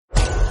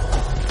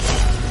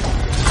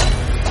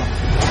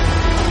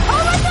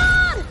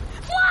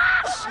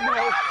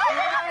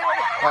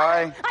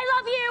Bye. I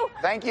love you.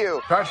 Thank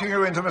you. Patching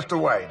you into Mr.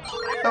 Wayne.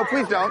 No,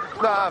 please don't.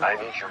 I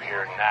need you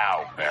here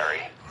now,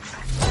 Barry.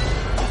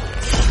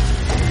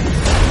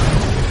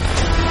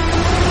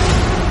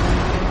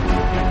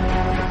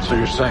 So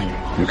you're saying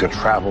you could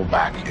travel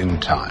back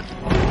in time?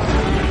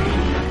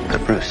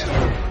 But Bruce,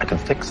 I can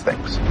fix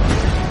things.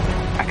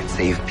 I could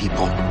save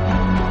people.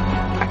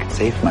 I could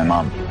save my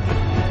mom.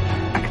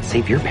 I could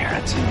save your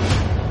parents.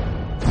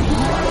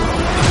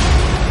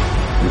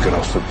 You could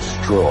also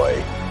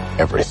destroy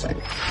everything.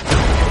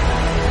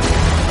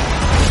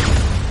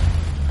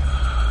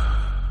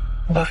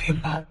 I love you,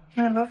 Mom.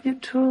 I love you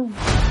too.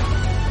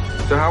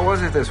 So how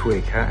was it this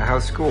week?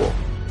 How's school?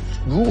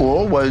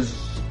 School was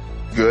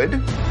good.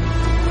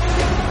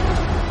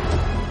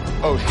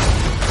 Oh,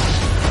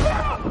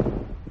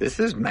 This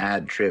is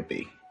mad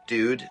trippy.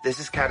 Dude, this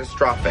is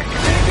catastrophic.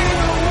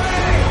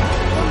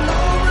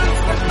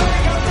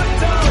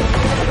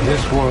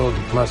 This world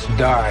must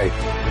die.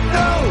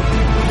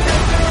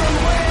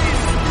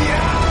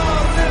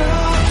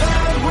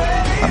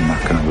 I'm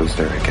not gonna lose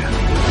there again.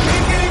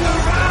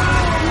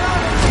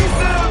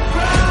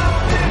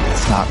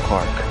 It's not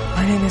Clark.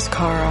 My name is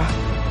Kara.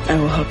 I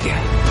will help you.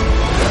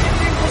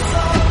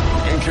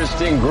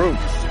 Interesting group.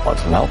 Want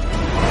some help?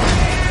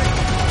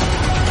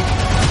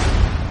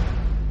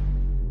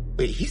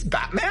 Wait, he's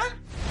Batman?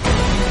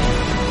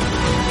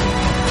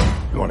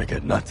 You want to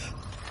get nuts?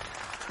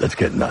 Let's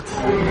get nuts.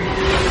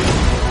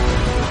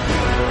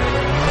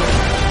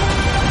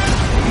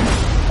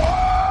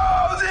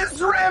 oh,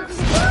 this rips!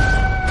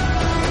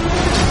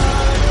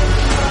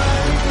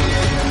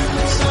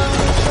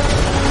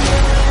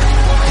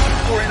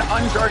 We're in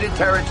uncharted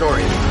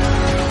territory.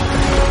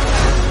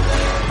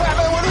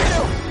 Batman, what do we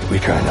do? We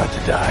try not to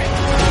die.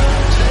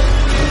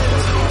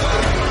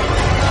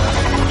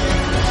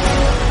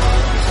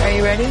 Are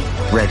you ready?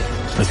 Ready.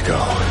 Let's go.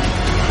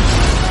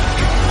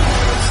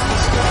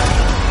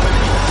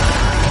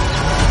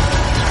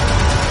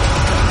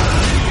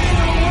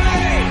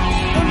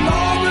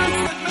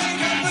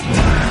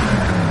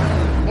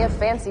 You have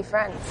fancy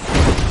friends.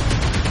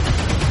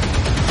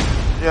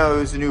 No, it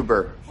was an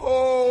Uber.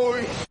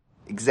 Oh,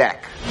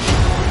 exec.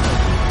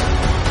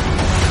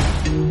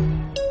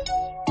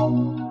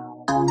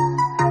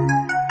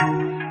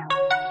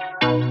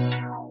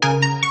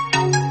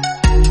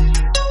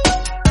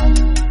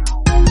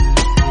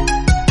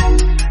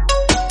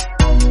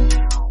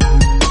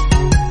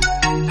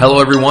 Hello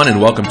everyone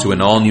and welcome to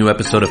an all-new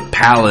episode of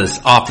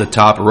Palace Off the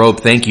Top Rope.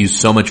 Thank you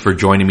so much for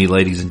joining me,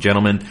 ladies and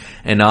gentlemen.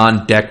 And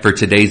on deck for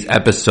today's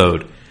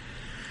episode,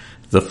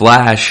 The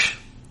Flash,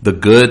 the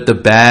good, the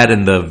bad,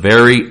 and the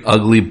very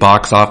ugly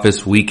box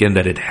office weekend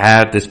that it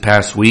had this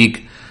past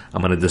week.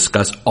 I'm going to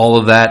discuss all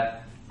of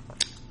that.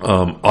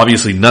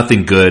 Obviously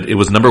nothing good. It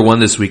was number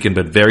one this weekend,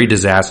 but very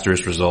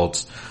disastrous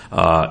results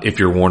if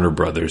you're Warner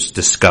Brothers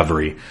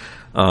Discovery.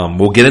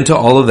 We'll get into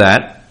all of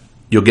that.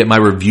 You'll get my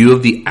review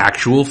of the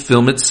actual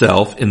film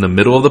itself in the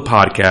middle of the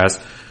podcast,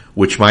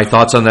 which my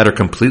thoughts on that are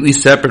completely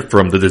separate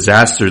from the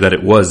disaster that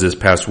it was this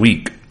past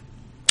week,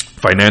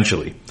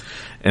 financially.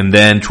 And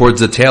then towards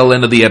the tail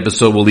end of the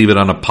episode, we'll leave it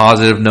on a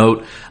positive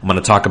note. I'm going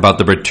to talk about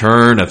the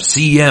return of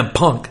CM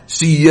Punk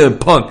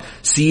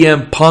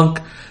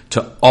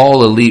to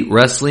All Elite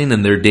Wrestling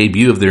and their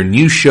debut of their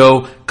new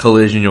show,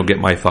 Collision. You'll get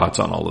my thoughts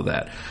on all of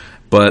that.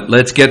 But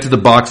let's get to the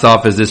box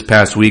office this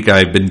past week.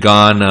 I've been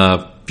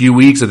gone few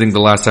weeks. I think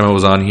the last time I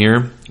was on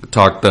here,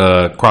 talked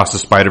Across the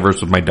Spider-Verse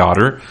with my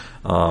daughter.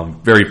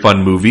 Very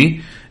fun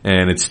movie,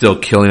 and it's still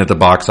killing at the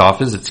box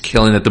office. It's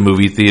killing at the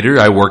movie theater.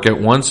 I work at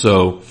one,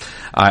 so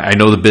I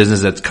know the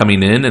business that's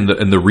coming in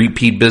and the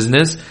repeat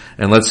business.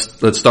 And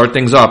let's start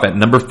things off. At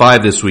number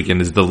 5 this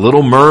weekend is The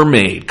Little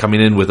Mermaid,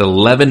 coming in with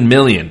 11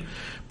 million,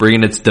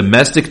 bringing its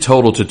domestic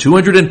total to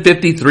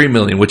 253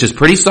 million, which is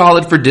pretty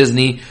solid for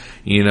Disney.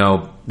 You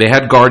know, they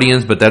had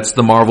Guardians, but that's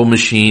the Marvel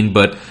machine,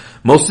 but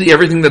mostly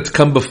everything that's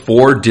come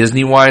before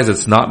Disney-wise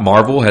that's not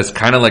Marvel has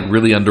kind of like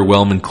really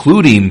underwhelmed,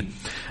 including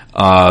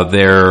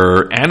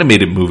their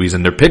animated movies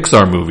and their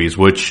Pixar movies,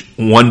 which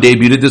one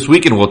debuted this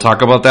weekend. We'll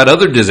talk about that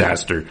other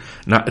disaster.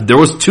 There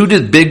was two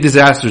big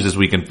disasters this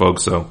weekend,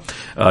 folks, so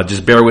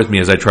just bear with me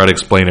as I try to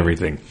explain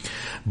everything.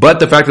 But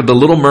the fact that The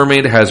Little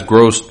Mermaid has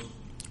grossed,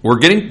 we're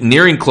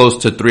nearing close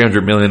to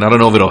 300 million. I don't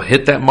know if it'll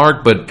hit that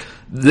mark, but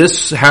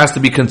this has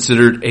to be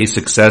considered a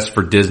success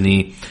for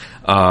Disney.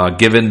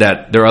 Given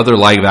that their other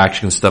live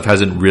action stuff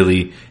hasn't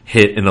really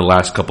hit in the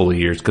last couple of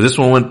years. Cause this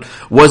one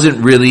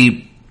wasn't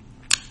really,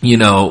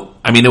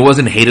 it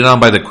wasn't hated on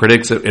by the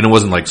critics and it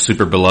wasn't like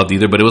super beloved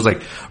either, but it was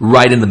like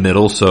right in the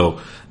middle. So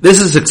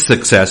this is a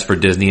success for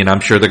Disney and I'm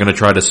sure they're going to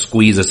try to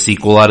squeeze a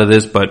sequel out of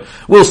this, but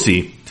we'll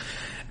see.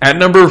 At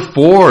number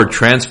 4,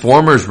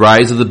 Transformers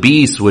Rise of the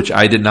Beast, which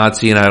I did not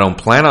see and I don't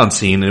plan on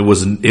seeing. It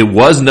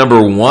was number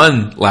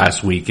 1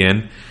 last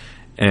weekend.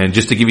 And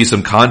just to give you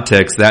some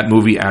context, that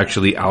movie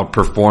actually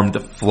outperformed The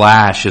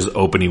Flash's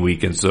opening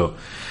weekend. So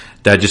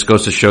that just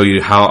goes to show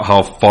you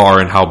how far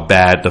and how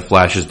bad The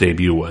Flash's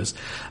debut was.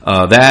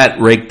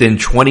 That raked in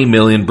 20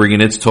 million,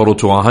 bringing its total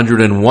to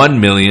 101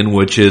 million,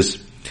 which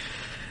is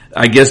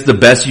I guess the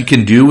best you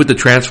can do with the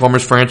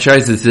Transformers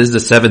franchise. This is the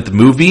 7th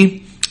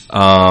movie.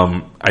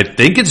 I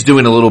think it's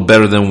doing a little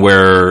better than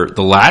where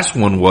the last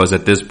one was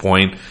at this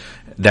point,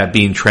 that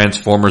being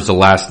Transformers The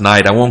Last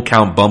Night. I won't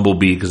count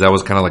Bumblebee because that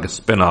was kind of like a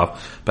spinoff,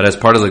 but as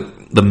part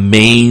of the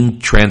main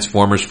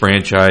Transformers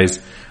franchise,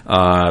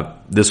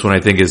 this one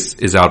I think is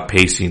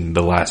outpacing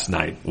The Last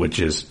Night, which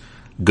is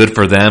good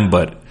for them,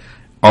 but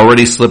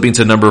already slipping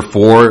to number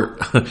 4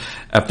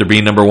 after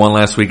being number 1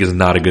 last week is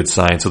not a good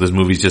sign. So this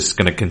movie's just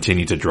going to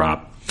continue to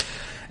drop.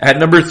 At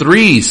number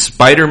 3,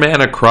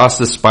 Spider-Man Across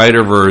the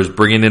Spider-Verse,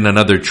 bringing in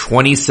another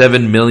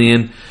 $27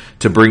 million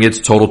to bring its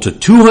total to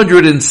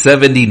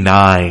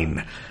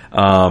 $279.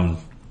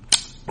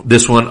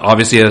 This one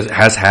obviously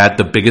has had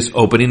the biggest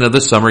opening of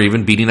the summer,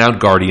 even beating out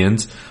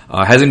Guardians.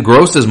 Hasn't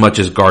grossed as much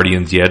as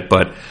Guardians yet,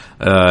 but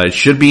it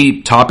should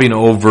be topping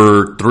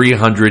over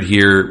 300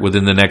 here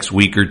within the next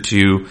week or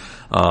two.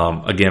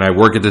 Again, I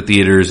work at the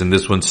theaters, and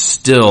this one's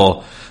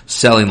still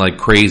selling like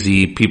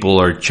crazy.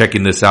 People are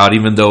checking this out,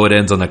 even though it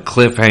ends on a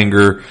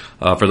cliffhanger.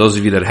 For those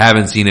of you that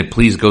haven't seen it,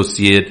 please go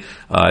see it.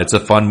 It's a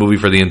fun movie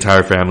for the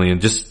entire family,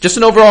 and just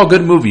an overall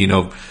good movie. You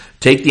know,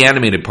 take the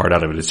animated part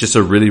out of it. It's just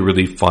a really,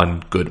 really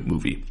fun, good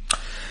movie.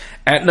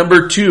 At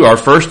number 2, our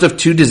first of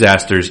 2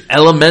 disasters,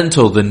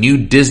 Elemental, the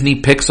new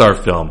Disney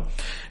Pixar film.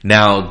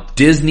 Now,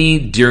 Disney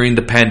during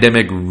the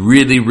pandemic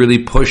really,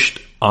 really pushed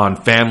on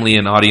family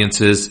and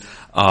audiences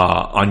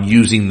on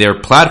using their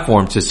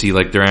platform to see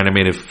like their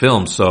animated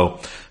films. So a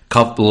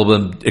couple of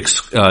them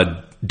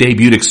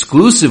debuted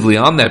exclusively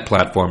on that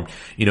platform.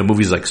 You know,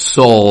 movies like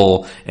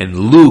Soul and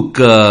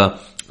Luca.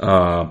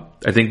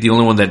 I think the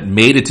only one that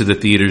made it to the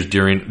theaters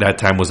during that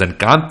time was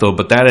Encanto,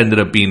 but that ended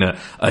up being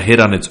a hit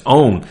on its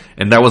own,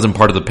 and that wasn't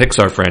part of the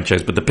Pixar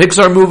franchise. But the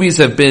Pixar movies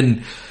have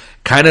been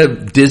kind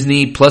of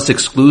Disney Plus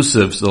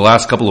exclusives the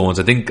last couple of ones.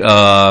 I think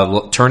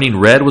Turning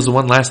Red was the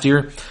one last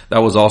year.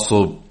 That was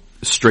also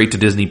straight to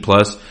Disney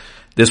Plus.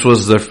 This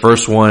was the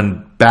first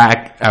one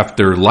back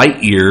after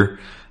Lightyear,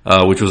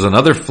 which was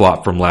another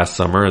flop from last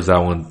summer. As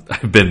that one,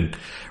 I've been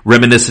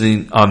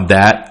reminiscing on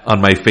that on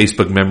my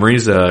Facebook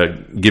memories,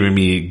 giving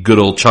me good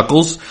old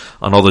chuckles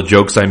on all the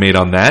jokes I made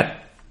on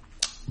that.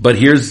 But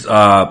here's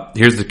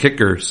the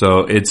kicker.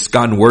 So it's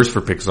gotten worse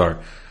for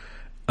Pixar.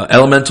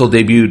 Elemental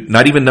debuted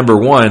not even number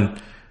 1,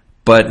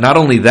 but not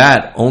only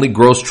that, only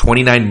grossed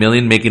 $29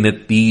 million, making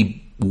it the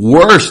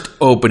worst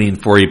opening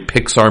for a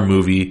Pixar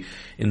movie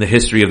in the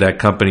history of that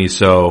company.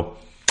 So,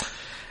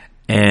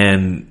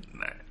 and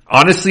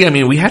honestly, I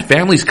mean, we had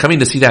families coming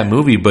to see that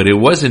movie, but it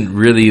wasn't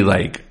really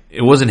like,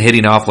 it wasn't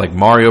hitting off like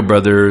Mario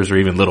Brothers or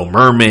even Little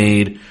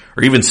Mermaid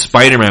or even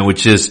Spider-Man,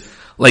 which is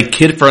like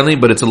kid friendly,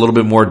 but it's a little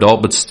bit more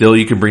adult, but still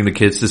you can bring the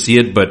kids to see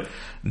it, but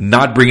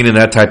not bringing in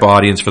that type of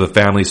audience for the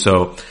family.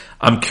 So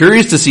I'm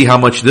curious to see how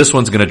much this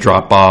one's going to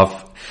drop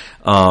off.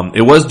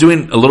 It was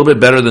doing a little bit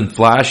better than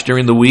Flash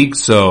during the week,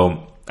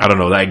 so I don't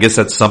know. I guess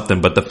that's something,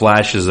 but the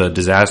Flash is a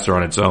disaster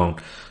on its own.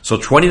 So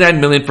 $29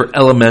 million for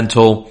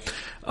Elemental.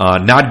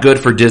 Not good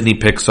for Disney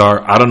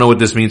Pixar. I don't know what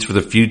this means for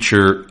the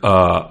future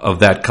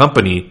of that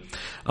company.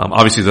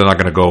 Obviously they're not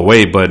going to go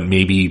away, but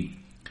maybe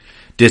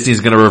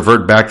Disney's going to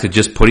revert back to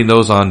just putting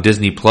those on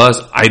Disney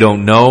Plus. I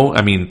don't know.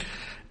 I mean,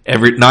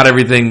 not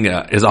everything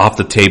is off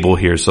the table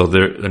here. So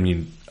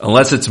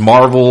unless it's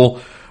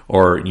Marvel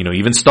or, you know,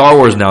 even Star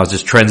Wars now has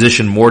just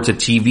transitioned more to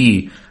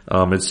TV.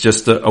 It's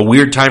just a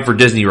weird time for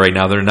Disney right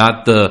now. They're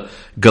not the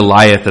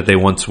Goliath that they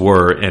once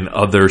were, and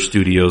other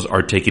studios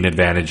are taking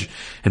advantage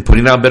and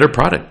putting out better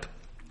product.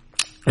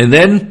 And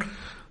then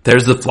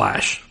there's The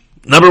Flash.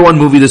 Number 1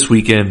 movie this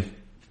weekend.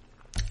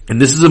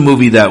 And this is a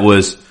movie that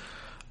was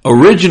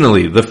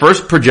originally, the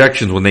first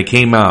projections when they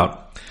came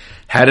out,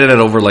 had it at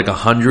over like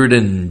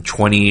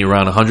 120,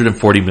 around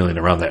 140 million,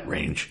 around that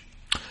range.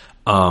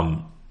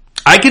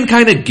 I can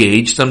kind of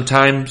gauge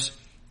sometimes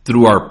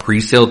through our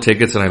pre-sale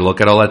tickets, and I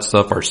look at all that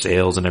stuff, our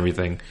sales and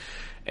everything,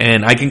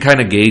 and I can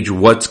kind of gauge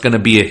what's going to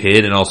be a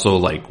hit, and also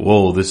like,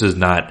 whoa, this is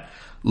not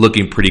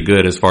looking pretty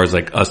good as far as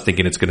like us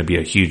thinking it's going to be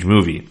a huge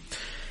movie.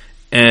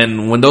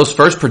 And when those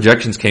first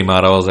projections came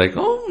out, I was like,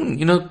 oh,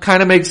 you know,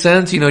 kind of makes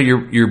sense. You know,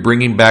 you're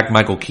bringing back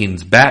Michael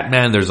Keaton's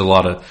Batman. There's a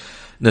lot of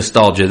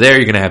nostalgia there.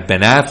 You're going to have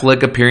Ben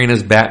Affleck appearing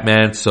as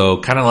Batman, so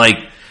kind of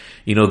like,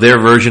 you know, their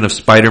version of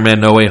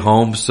Spider-Man No Way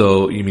Home.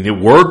 So, I mean, it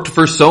worked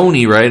for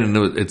Sony, right?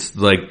 And it's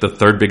like the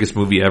 3rd biggest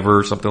movie ever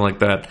or something like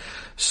that.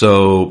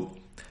 So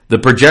the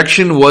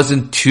projection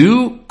wasn't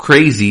too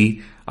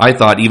crazy, I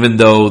thought, even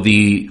though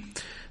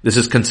this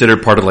is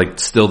considered part of like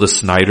still the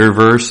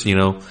Snyderverse, you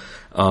know,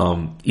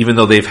 even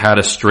though they've had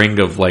a string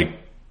of like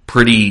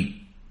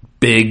pretty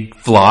big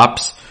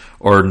flops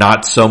or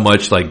not so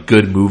much like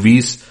good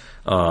movies.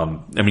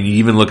 I mean, you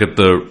even look at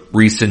the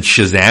recent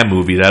Shazam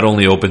movie, that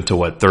only opened to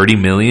what, 30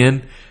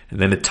 million? And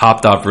then it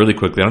topped off really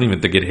quickly. I don't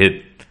even think it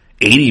hit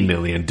 80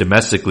 million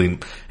domestically,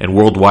 and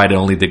worldwide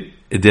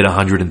it did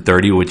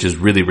 130, which is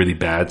really, really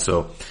bad.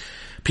 So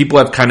people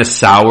have kind of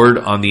soured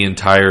on the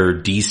entire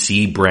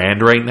DC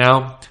brand right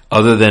now,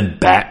 other than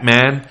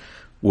Batman,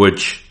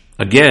 which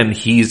again,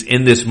 he's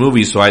in this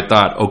movie. So I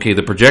thought, okay,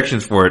 the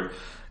projections for it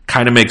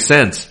kind of make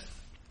sense.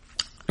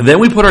 And then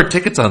we put our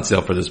tickets on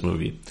sale for this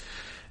movie.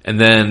 And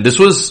then this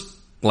was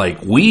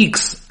like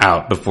weeks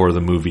out before the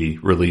movie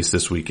released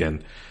this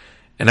weekend.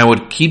 And I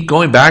would keep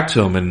going back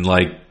to them and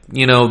like,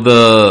 you know,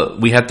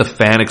 we had the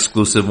fan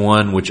exclusive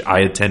one, which I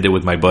attended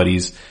with my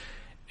buddies,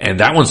 and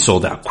that one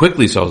sold out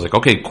quickly. So I was like,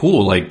 okay,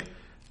 cool. Like,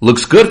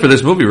 looks good for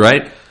this movie,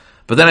 right?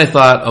 But then I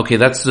thought, okay,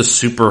 that's the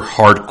super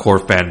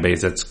hardcore fan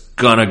base that's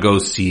gonna go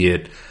see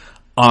it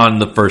on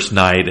the first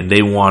night, and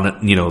they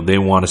want to, you know, they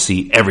want to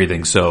see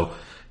everything. So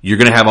you're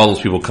gonna have all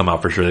those people come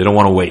out for sure. They don't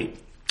want to wait.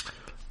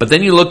 But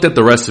then you looked at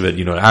the rest of it,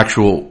 you know,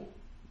 actual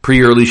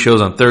pre-early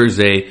shows on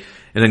Thursday,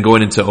 and then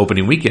going into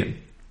opening weekend.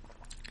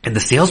 And the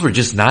sales were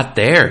just not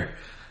there.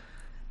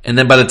 And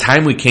then by the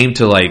time we came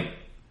to like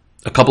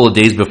a couple of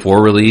days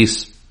before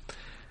release,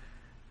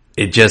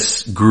 it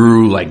just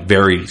grew like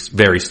very,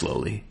 very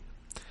slowly.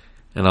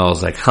 And I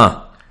was like,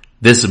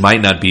 this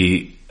might not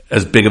be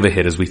as big of a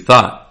hit as we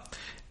thought.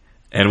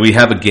 And we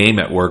have a game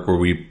at work where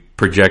we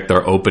project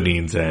our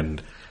openings,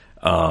 and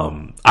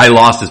I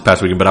lost this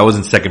past weekend, but I was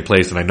in second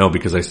place, and I know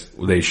because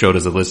they showed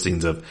us the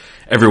listings of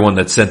everyone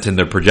that sent in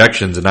their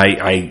projections, and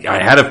I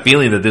had a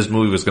feeling that this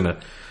movie was going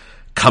to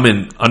come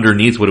in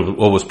underneath what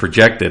was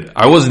projected.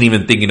 I wasn't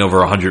even thinking over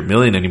 100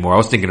 million anymore. I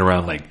was thinking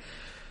around like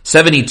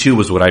 72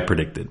 was what I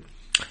predicted.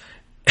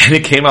 And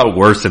it came out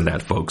worse than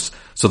that, folks.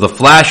 So The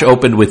Flash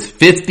opened with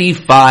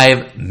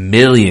 55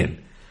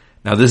 million.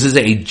 Now this is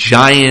a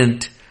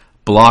giant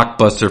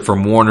blockbuster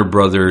from Warner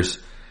Brothers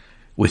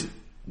with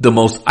the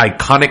most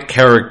iconic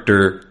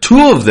character,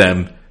 two of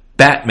them,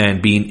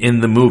 Batman, being in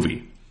the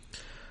movie.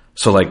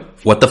 So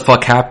like, what the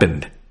fuck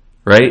happened?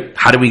 Right?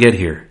 How did we get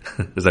here?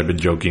 As I've been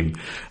joking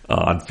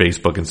on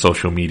Facebook and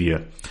social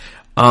media.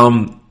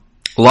 A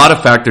lot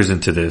of factors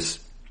into this.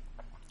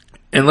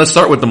 And let's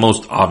start with the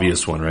most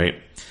obvious one,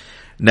 right?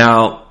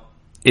 Now,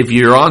 if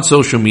you're on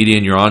social media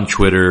and you're on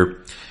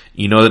Twitter,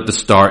 you know that the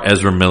star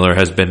Ezra Miller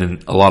has been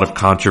in a lot of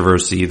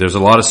controversy. There's a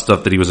lot of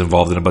stuff that he was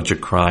involved in, a bunch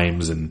of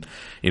crimes and,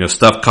 you know,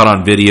 stuff caught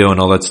on video and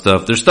all that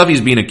stuff. There's stuff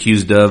he's being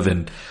accused of,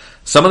 and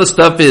some of the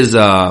stuff is,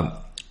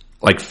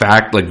 like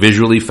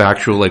visually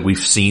factual, like we've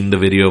seen the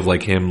video of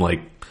like him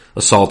like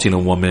assaulting a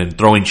woman,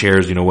 throwing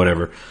chairs, you know,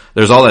 whatever.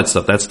 There's all that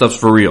stuff. That stuff's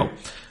for real.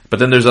 But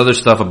then there's other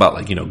stuff about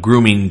like, you know,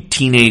 grooming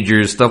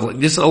teenagers, stuff like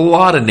just a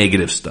lot of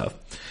negative stuff.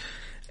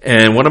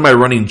 And one of my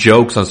running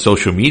jokes on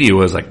social media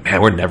was like,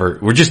 man,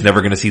 we're just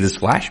never going to see this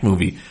Flash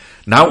movie.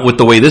 Not with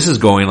the way this is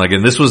going. Like,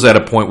 and this was at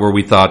a point where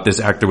we thought this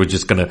actor was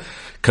just going to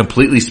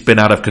completely spin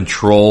out of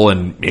control,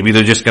 and maybe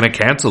they're just going to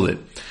cancel it.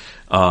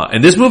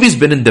 And this movie's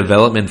been in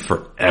development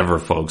forever,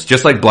 folks.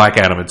 Just like Black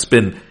Adam, it's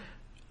been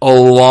a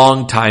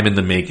long time in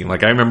the making.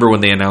 Like, I remember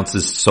when they announced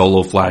this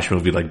solo Flash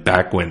movie, like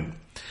back when,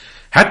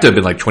 had to have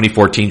been like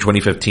 2014,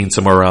 2015,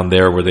 somewhere around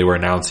there, where they were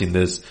announcing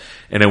this.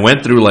 And it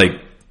went through like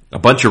a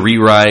bunch of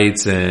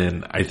rewrites,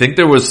 and I think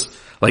there was,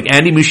 like,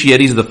 Andy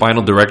Muschietti's the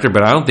final director,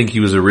 but I don't think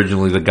he was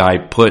originally the guy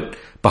put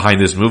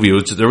behind this movie.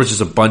 There was just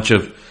a bunch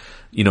of,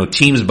 you know,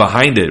 teams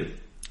behind it.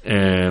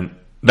 And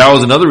that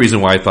was another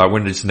reason why I thought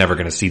we're just never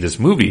going to see this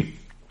movie.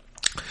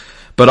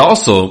 But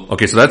also,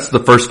 okay, so that's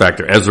the first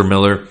factor, Ezra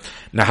Miller.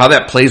 Now, how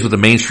that plays with the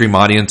mainstream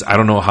audience, I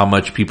don't know how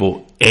much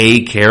people,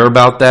 care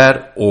about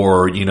that,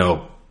 or, you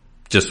know,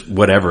 just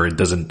whatever. It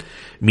doesn't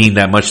mean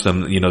that much to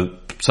them. You know,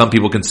 some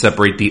people can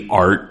separate the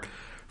art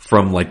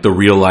from like the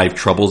real life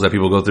troubles that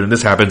people go through. And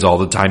this happens all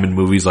the time in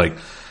movies. Like,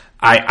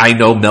 I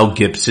know Mel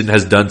Gibson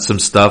has done some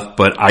stuff,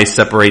 but I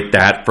separate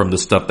that from the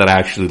stuff that I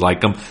actually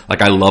like him.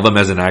 Like, I love him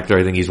as an actor.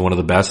 I think he's one of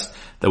the best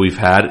that we've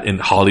had in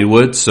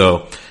Hollywood.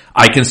 So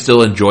I can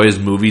still enjoy his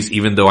movies,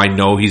 even though I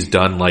know he's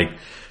done like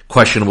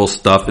questionable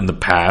stuff in the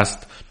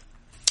past.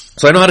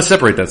 So I know how to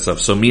separate that stuff.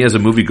 So me as a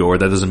moviegoer,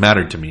 that doesn't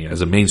matter to me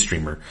as a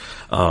mainstreamer.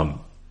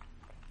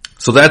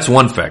 So that's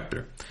one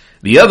factor.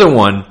 The other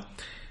one,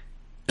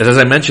 as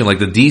I mentioned, like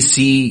the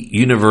DC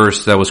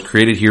universe that was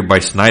created here by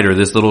Snyder,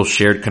 this little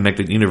shared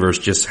connected universe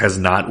just has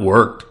not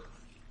worked.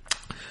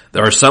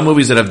 There are some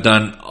movies that have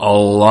done a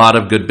lot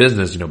of good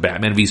business. You know,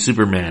 Batman v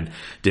Superman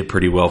did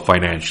pretty well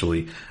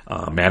financially.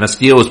 Man of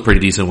Steel was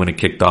pretty decent when it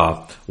kicked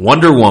off.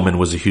 Wonder Woman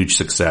was a huge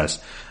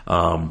success.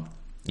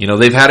 You know,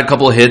 they've had a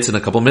couple of hits and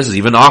a couple of misses.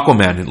 Even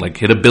Aquaman like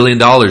hit $1 billion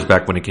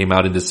back when it came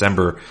out in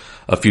December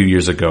a few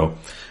years ago.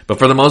 But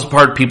for the most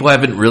part, people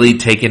haven't really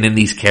taken in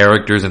these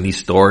characters and these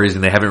stories,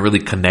 and they haven't really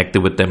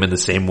connected with them in the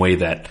same way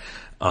that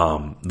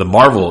the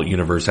Marvel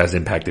universe has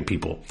impacted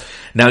people.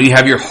 Now you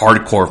have your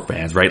hardcore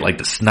fans, right? Like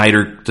the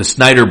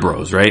Snyder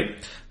bros,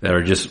 right? That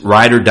are just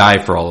ride or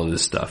die for all of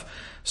this stuff.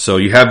 So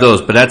you have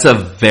those, but that's a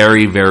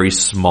very, very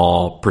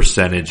small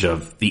percentage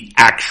of the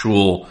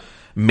actual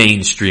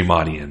mainstream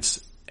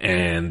audience.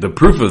 And the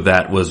proof of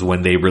that was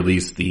when they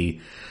released the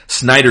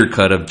Snyder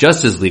cut of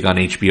Justice League on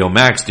HBO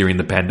Max during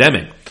the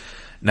pandemic.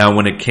 Now,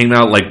 when it came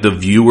out, like, the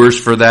viewers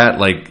for that,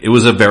 like, it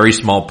was a very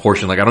small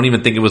portion. Like, I don't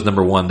even think it was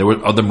number one. There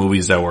were other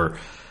movies that were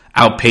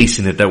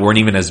outpacing it that weren't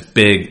even as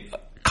big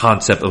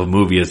concept of a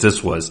movie as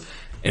this was.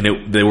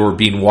 And they were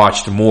being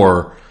watched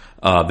more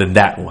than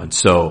that one.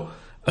 So,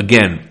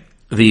 again,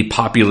 the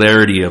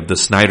popularity of the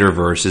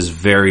Snyderverse is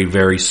very,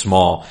 very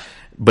small.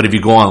 But if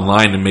you go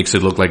online, it makes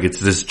it look like it's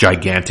this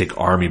gigantic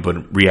army, but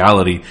in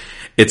reality,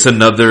 it's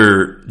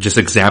another just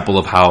example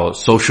of how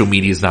social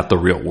media is not the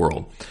real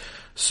world.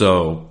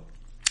 So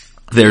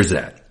there's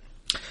that.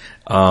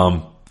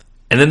 And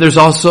then there's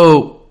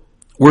also,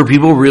 were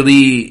people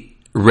really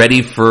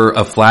ready for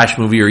a Flash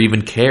movie or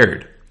even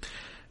cared?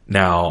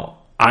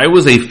 Now, I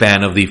was a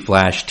fan of the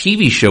Flash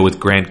TV show with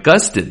Grant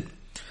Gustin.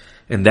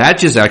 And that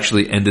just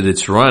actually ended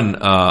its run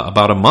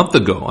about a month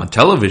ago on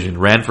television,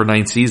 ran for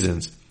 9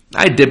 seasons.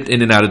 I dipped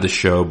in and out of the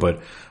show,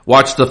 but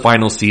watched the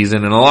final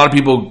season, and a lot of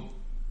people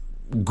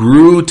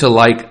grew to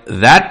like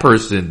that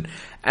person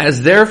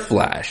as their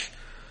Flash.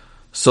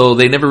 So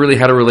they never really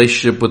had a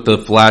relationship with the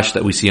Flash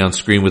that we see on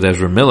screen with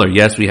Ezra Miller.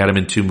 Yes, we had him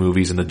in 2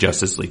 movies, in the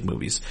Justice League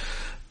movies.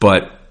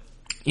 But,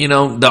 you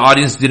know, the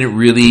audience didn't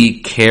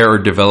really care or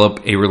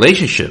develop a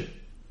relationship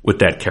with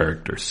that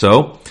character.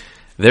 So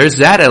there's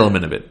that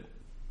element of it.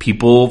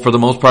 People, for the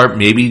most part,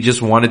 maybe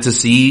just wanted to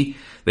see,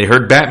 they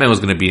heard Batman was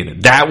going to be in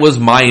it. That was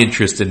my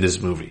interest in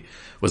this movie,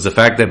 was the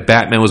fact that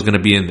Batman was going to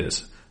be in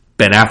this.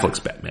 Ben Affleck's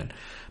Batman.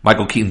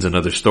 Michael Keaton's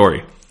another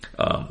story.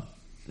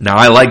 Now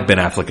I like Ben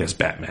Affleck as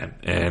Batman,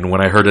 and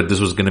when I heard that this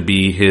was going to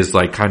be his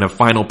like kind of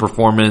final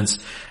performance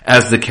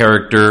as the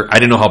character, I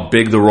didn't know how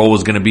big the role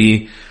was going to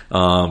be.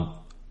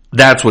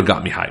 That's what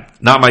got me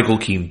hyped. Not Michael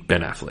Keaton,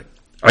 Ben Affleck.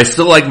 I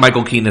still like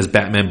Michael Keaton as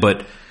Batman,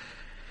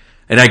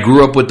 and I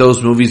grew up with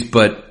those movies,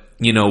 but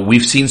you know,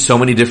 we've seen so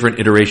many different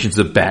iterations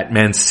of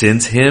Batman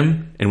since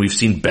him, and we've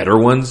seen better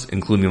ones,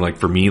 including like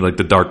for me, like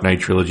the Dark Knight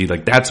trilogy.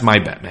 Like that's my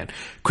Batman.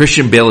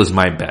 Christian Bale is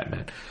my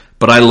Batman.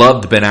 But I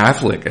loved Ben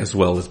Affleck as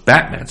well as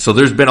Batman. So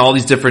there's been all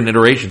these different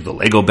iterations. The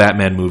Lego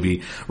Batman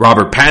movie.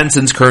 Robert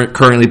Pattinson's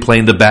currently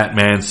playing the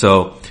Batman.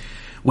 So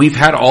we've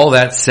had all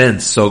that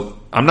since. So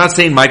I'm not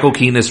saying Michael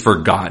Keaton is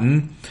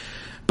forgotten,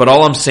 but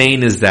all I'm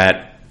saying is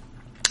that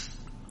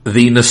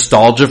the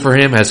nostalgia for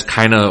him has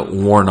kind of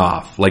worn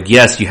off. Like,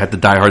 yes, you had the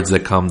diehards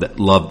that come that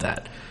love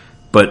that.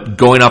 But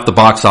going off the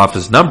box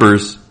office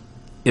numbers,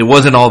 it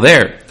wasn't all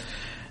there.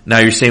 Now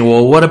you're saying,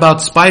 well, what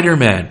about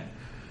Spider-Man?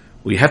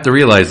 We have to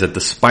realize that the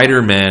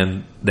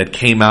Spider-Man that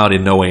came out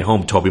in No Way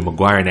Home, Tobey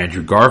Maguire and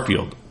Andrew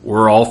Garfield,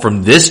 were all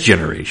from this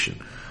generation.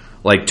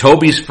 Like,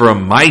 Tobey's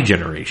from my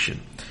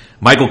generation.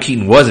 Michael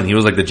Keaton wasn't. He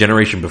was like the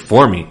generation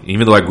before me,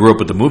 even though I grew up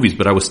with the movies,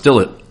 but I was still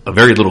a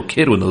very little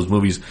kid when those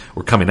movies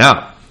were coming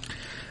out.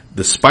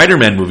 The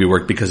Spider-Man movie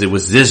worked because it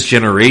was this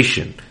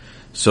generation.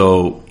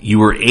 So you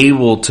were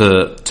able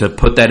to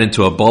put that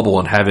into a bubble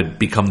and have it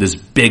become this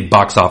big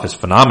box office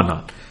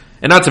phenomenon.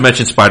 And not to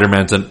mention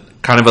Spider-Man's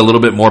kind of a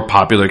little bit more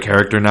popular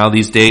character now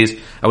these days.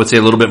 I would say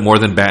a little bit more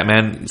than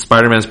Batman.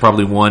 Spider-Man's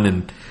probably 1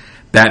 and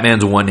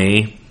Batman's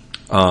 1A.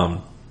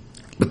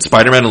 But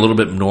Spider-Man a little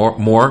bit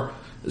more,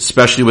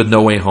 especially with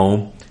No Way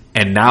Home.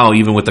 And now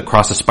even with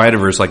Across the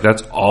Spider-Verse, like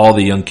that's all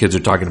the young kids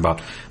are talking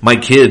about. My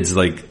kids,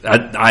 like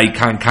I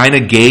kind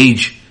of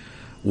gauge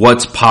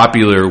what's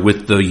popular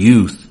with the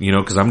youth, you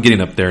know, because I'm getting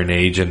up there in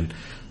age, and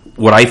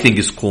what I think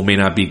is cool may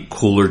not be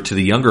cooler to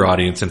the younger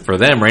audience. And for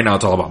them, right now,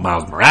 it's all about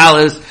Miles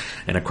Morales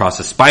and Across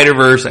the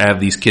Spider-Verse. I have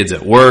these kids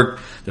at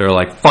work. They're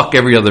like, fuck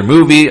every other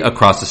movie.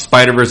 Across the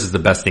Spider-Verse is the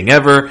best thing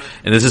ever.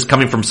 And this is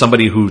coming from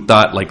somebody who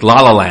thought like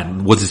La La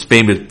Land was his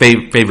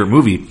favorite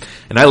movie.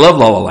 And I love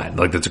La La Land.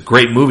 Like, that's a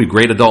great movie,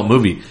 great adult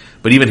movie.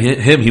 But even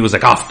him, he was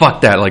like, oh,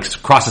 fuck that, like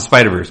Across the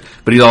Spider-Verse.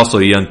 But he's also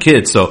a young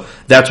kid. So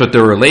that's what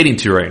they're relating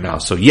to right now.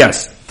 So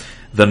yes,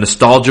 the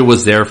nostalgia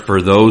was there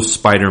for those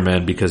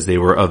Spider-Men because they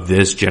were of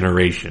this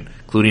generation,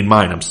 including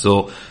mine.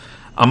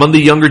 I'm on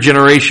the younger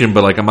generation,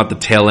 but like I'm at the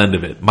tail end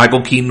of it.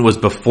 Michael Keaton was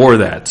before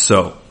that.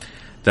 So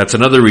that's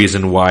another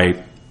reason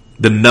why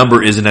the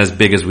number isn't as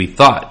big as we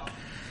thought.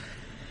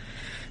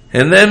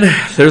 And then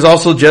there's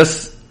also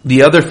just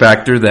the other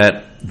factor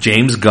that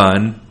James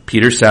Gunn,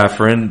 Peter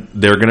Safran,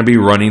 they're going to be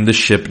running the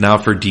ship now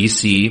for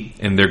DC,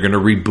 and they're going to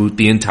reboot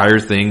the entire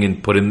thing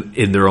and put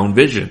in their own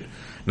vision.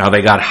 Now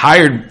they got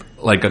hired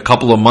like a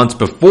couple of months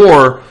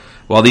before,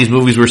 while these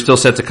movies were still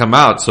set to come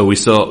out. So we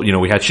still, you know,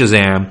 we had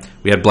Shazam,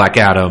 we had Black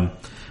Adam,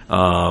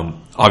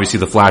 obviously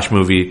the Flash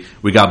movie,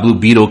 we got Blue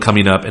Beetle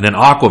coming up, and then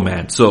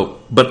Aquaman.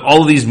 So, but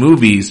all of these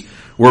movies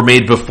were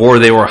made before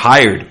they were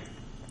hired.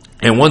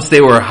 And once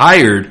they were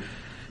hired,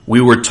 we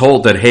were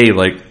told that, hey,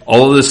 like,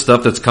 all of this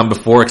stuff that's come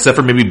before, except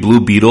for maybe Blue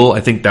Beetle,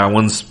 I think that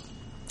one's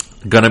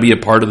gonna be a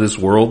part of this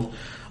world,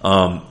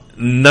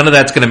 none of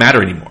that's gonna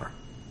matter anymore.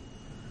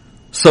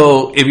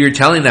 So, if you're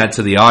telling that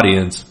to the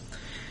audience,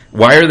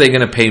 why are they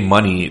gonna pay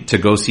money to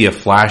go see a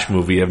Flash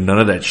movie if none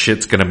of that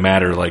shit's gonna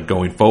matter, like,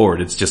 going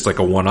forward? It's just like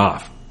a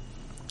one-off.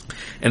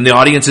 And the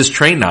audience is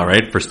trained now,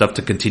 right, for stuff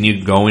to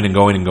continue going and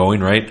going and going,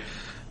 right?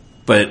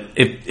 But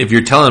if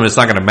you're telling them it's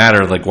not going to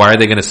matter, like, why are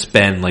they going to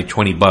spend like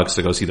 $20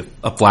 to go see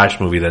a Flash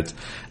movie that's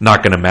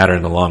not going to matter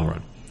in the long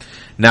run?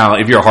 Now,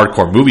 if you're a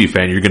hardcore movie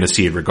fan, you're going to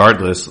see it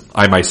regardless.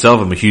 I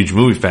myself am a huge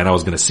movie fan. I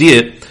was going to see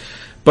it.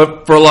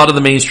 But for a lot of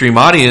the mainstream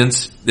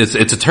audience, it's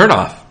a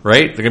turnoff,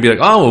 right? They're going to be like,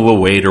 oh, well,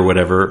 we'll wait or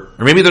whatever.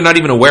 Or maybe they're not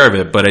even aware of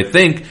it. But I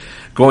think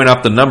going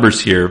off the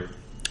numbers here,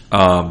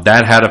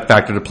 that had a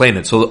factor to play in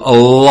it. So a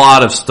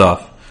lot of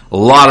stuff, a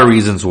lot of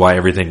reasons why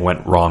everything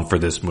went wrong for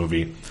this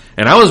movie.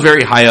 And I was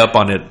very high up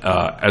on it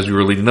as we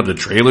were leading up. The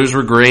trailers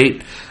were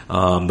great.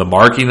 The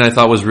marketing I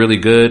thought was really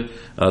good.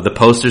 The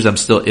posters I'm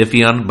still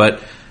iffy on,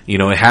 but you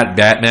know, it had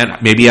Batman.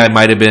 Maybe I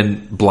might have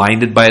been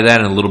blinded by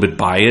that and a little bit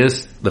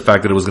biased, the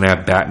fact that it was going to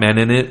have Batman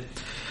in it.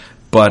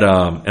 But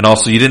and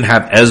also you didn't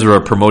have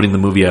Ezra promoting the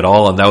movie at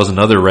all, and that was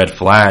another red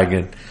flag.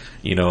 And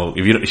you know,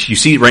 if you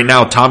see right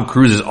now, Tom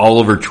Cruise is all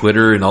over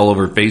Twitter and all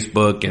over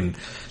Facebook and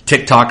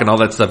TikTok and all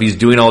that stuff. He's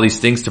doing all these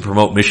things to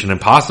promote Mission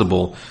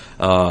Impossible,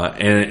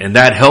 and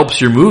that helps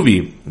your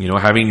movie. You know,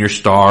 having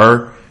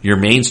your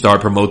main star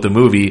promote the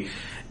movie.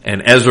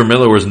 And Ezra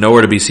Miller was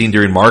nowhere to be seen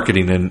during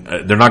marketing, and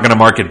they're not going to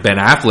market Ben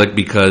Affleck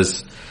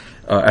because,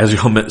 as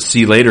you'll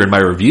see later in my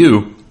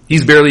review,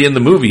 he's barely in the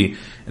movie.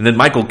 And then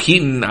Michael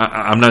Keaton,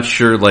 I'm not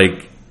sure,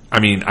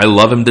 I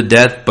love him to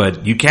death,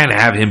 but you can't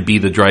have him be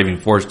the driving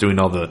force doing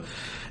all the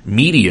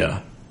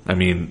media. I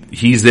mean,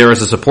 he's there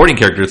as a supporting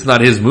character. It's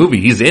not his movie.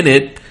 He's in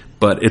it,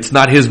 but it's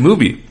not his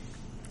movie.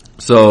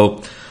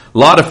 So, a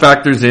lot of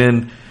factors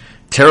in.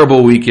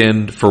 Terrible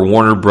weekend for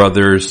Warner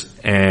Brothers,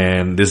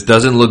 and this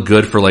doesn't look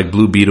good for like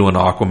Blue Beetle and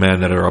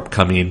Aquaman that are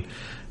upcoming.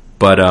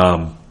 But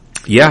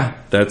yeah,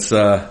 that's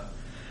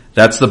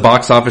the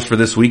box office for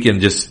this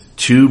weekend. Just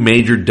two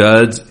major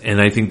duds, and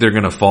I think they're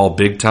going to fall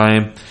big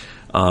time.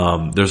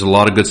 There's a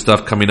lot of good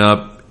stuff coming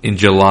up in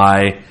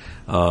July.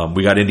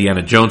 We got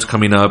Indiana Jones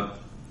coming up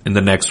in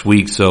the next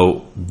week,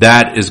 so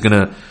that is going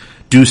to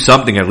do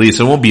something at least.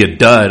 It won't be a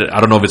dud.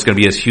 I don't know if it's going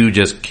to be as huge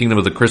as Kingdom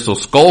of the Crystal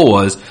Skull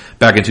was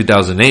back in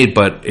 2008,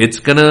 but it's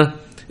gonna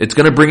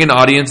bring in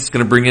audience. It's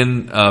gonna bring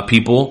in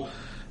people,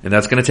 and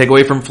that's gonna take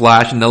away from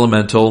Flash and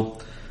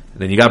Elemental.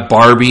 And then you got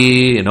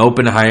Barbie and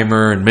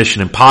Oppenheimer and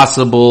Mission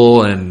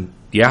Impossible, and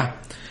yeah,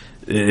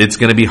 it's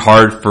gonna be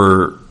hard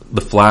for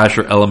the Flash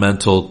or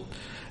Elemental.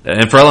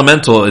 And for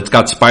Elemental, it's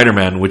got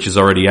Spider-Man, which is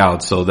already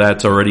out, so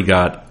that's already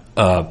got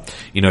a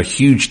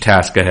huge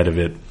task ahead of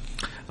it.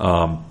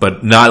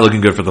 But not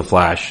looking good for the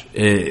Flash.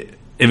 If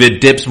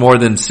it dips more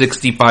than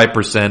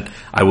 65%,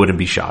 I wouldn't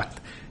be shocked.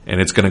 And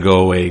it's going to go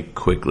away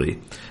quickly.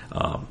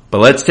 But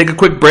let's take a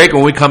quick break.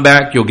 When we come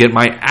back, you'll get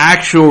my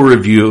actual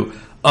review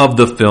of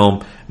the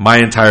film, my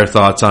entire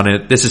thoughts on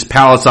it. This is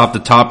Palace Off the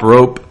Top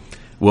Rope.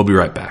 We'll be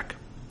right back.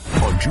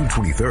 On June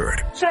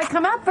 23rd. Should I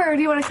come up or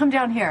do you want to come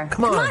down here?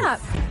 Come on up.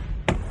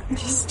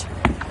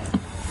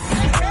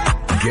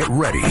 Get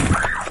ready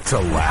to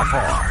laugh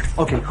hard.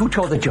 Okay, who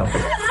told the joke?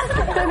 Was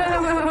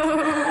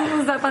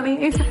that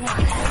funny?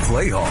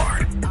 Play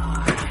hard.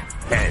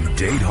 And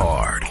date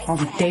hard. I'll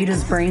date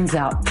his brains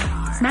out.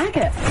 Smack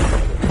it.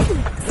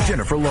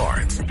 Jennifer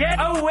Lawrence. Get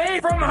away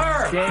from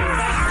her!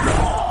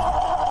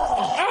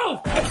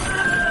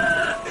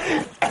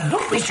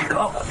 We should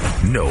go.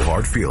 No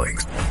Hard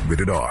Feelings.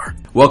 Rated R.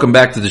 Welcome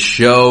back to the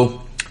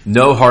show.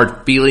 No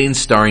Hard Feelings,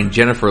 starring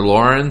Jennifer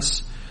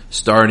Lawrence,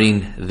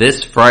 starting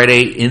this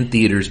Friday in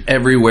theaters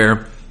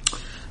everywhere.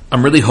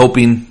 I'm really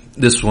hoping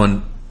this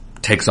one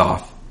takes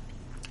off,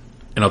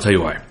 and I'll tell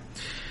you why.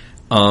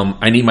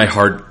 I need my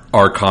hard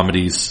R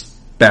comedies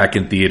back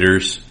in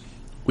theaters.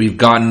 We've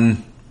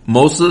gotten,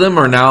 most of them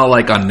are now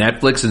like on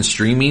Netflix and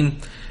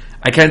streaming.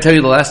 I can't tell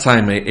you the last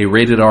time a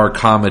rated R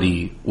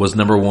comedy was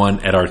number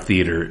one at our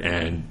theater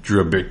and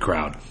drew a big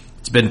crowd.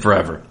 It's been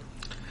forever.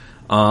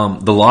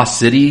 The Lost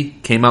City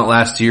came out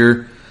last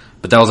year,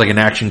 but that was like an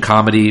action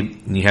comedy,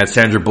 and you had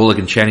Sandra Bullock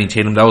and Channing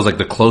Tatum. That was like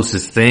the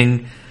closest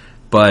thing.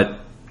 But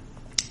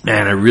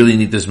man, I really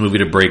need this movie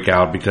to break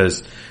out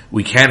because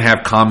we can't have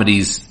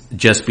comedies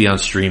just be on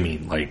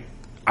streaming. Like,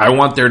 I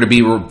want there to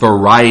be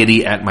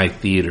variety at my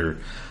theater.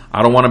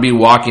 I don't want to be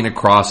walking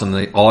across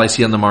and all I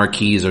see on the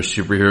marquees are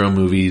superhero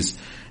movies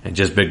and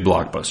just big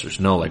blockbusters.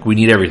 No, like, we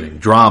need everything.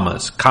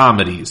 Dramas,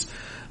 comedies,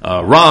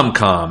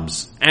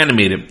 rom-coms,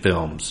 animated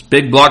films,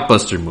 big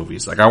blockbuster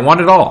movies. Like, I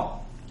want it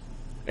all.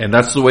 And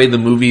that's the way the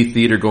movie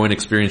theater going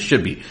experience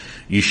should be.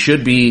 You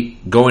should be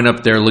going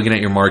up there looking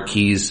at your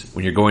marquees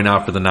when you're going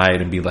out for the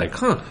night and be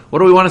like, what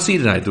do we want to see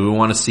tonight? Do we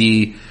want to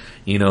see,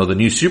 the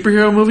new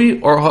superhero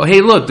movie? Or,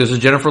 hey, look, there's a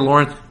Jennifer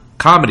Lawrence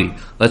comedy.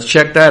 Let's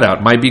check that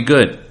out. Might be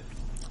good.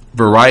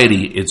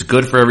 Variety. It's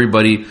good for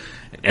everybody.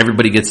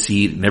 Everybody gets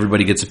seat and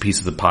everybody gets a piece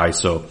of the pie.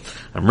 So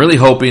I'm really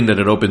hoping that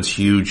it opens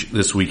huge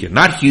this weekend.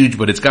 Not huge,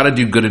 but it's got to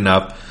do good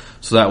enough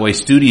so that way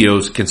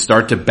studios can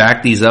start to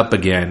back these up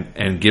again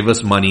and give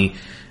us money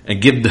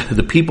and give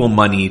the people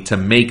money to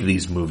make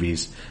these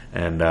movies.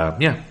 And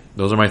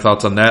those are my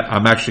thoughts on that.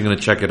 I'm actually going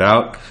to check it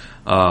out.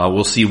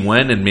 We'll see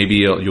when, and maybe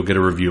you'll get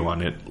a review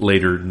on it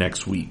later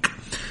next week.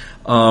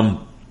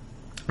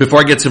 Before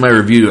I get to my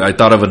review, I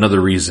thought of another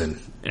reason,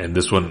 and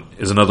this one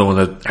is another one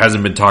that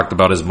hasn't been talked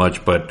about as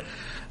much, but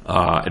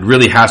it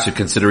really has to,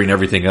 considering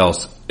everything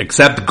else,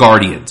 except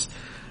Guardians.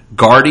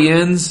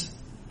 Guardians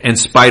and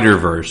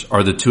Spider-Verse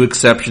are the two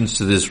exceptions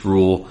to this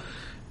rule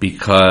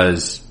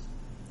because,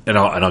 and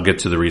I'll get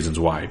to the reasons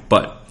why,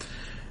 but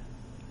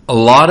a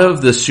lot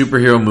of the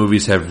superhero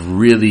movies have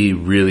really,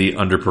 really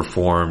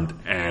underperformed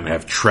and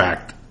have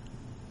tracked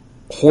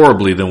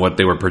horribly than what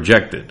they were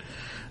projected.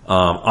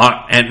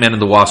 Ant-Man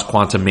and the Wasp: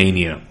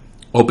 Quantumania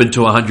opened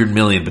to 100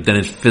 million, but then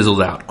it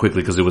fizzled out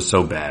quickly because it was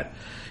so bad.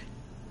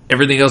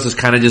 Everything else has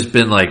kind of just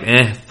been like,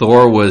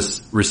 Thor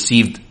was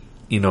received,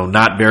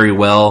 not very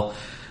well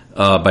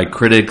by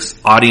critics.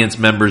 Audience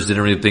members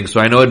didn't really think so.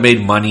 I know it made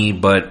money,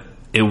 but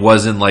it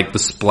wasn't like the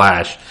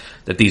splash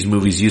that these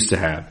movies used to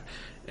have.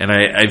 And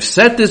I've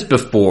said this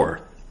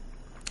before,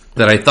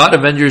 that I thought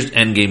Avengers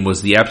Endgame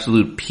was the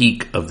absolute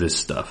peak of this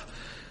stuff,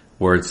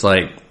 where it's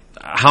like,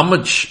 how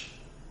much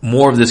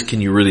more of this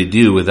can you really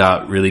do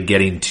without really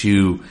getting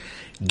too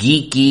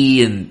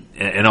geeky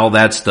and all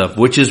that stuff,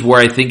 which is where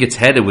I think it's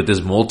headed with this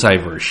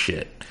multiverse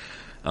shit.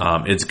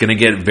 It's gonna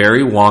get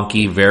very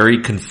wonky,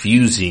 very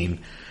confusing.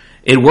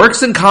 It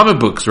works in comic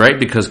books, right?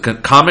 Because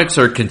comics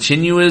are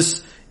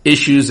continuous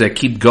issues that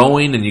keep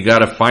going, and you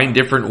gotta find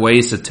different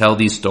ways to tell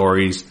these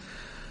stories.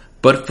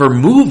 But for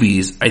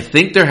movies, I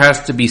think there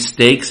has to be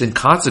stakes and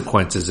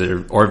consequences,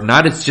 or if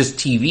not, it's just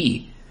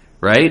TV,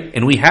 right?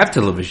 And we have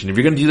television. If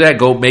you're gonna do that,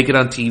 go make it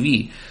on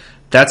TV.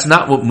 That's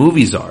not what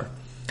movies are.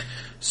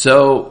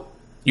 So,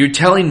 you're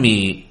telling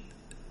me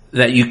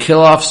that you kill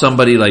off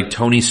somebody like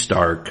Tony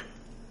Stark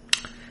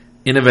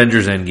in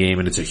Avengers Endgame,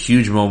 and it's a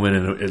huge moment,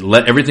 and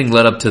everything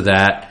led up to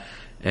that,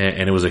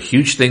 and it was a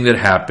huge thing that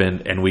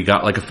happened, and we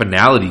got like a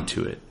finality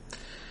to it.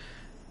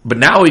 But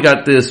now we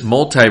got this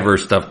multiverse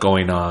stuff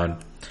going on,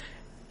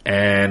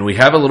 and we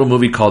have a little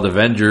movie called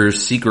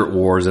Avengers Secret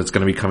Wars that's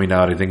going to be coming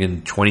out, I think,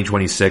 in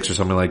 2026 or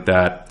something like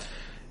that.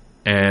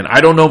 And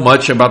I don't know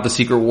much about the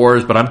Secret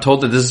Wars, but I'm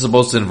told that this is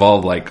supposed to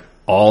involve like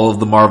all of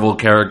the Marvel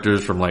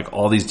characters from like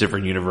all these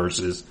different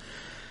universes.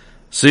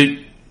 So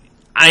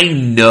I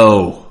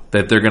know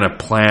that they're going to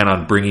plan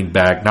on bringing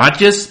back not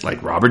just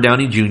like Robert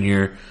Downey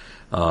Jr.,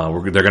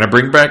 they're going to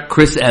bring back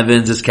Chris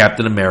Evans as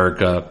Captain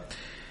America.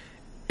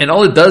 And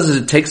all it does is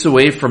it takes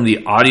away from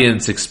the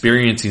audience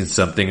experiencing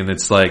something, and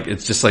it's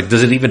just like,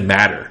 does it even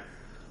matter?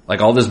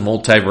 Like all this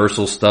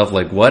multiversal stuff,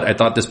 like what? I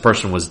thought this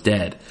person was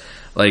dead.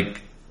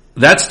 Like,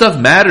 that stuff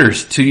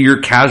matters to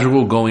your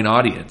casual going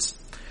audience.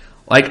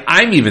 Like,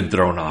 I'm even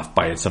thrown off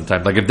by it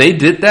sometimes. Like, if they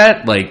did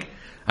that, like,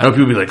 I know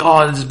people be like,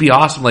 oh, this would be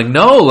awesome. Like,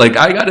 no, like,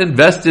 I got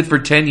invested for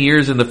 10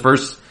 years in the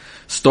first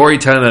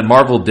storytelling that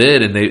Marvel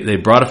did, and they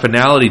brought a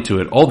finality to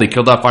it. Oh, they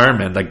killed off Iron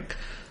Man. Like,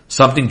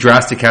 something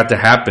drastic had to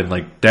happen.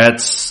 Like,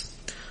 that's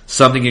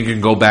something you can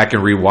go back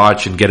and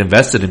rewatch and get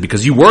invested in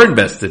because you were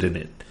invested in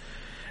it.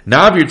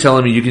 Now if you're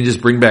telling me you can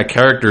just bring back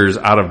characters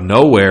out of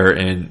nowhere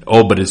and,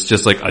 but it's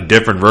just like a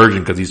different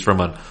version because he's from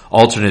an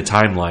alternate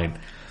timeline.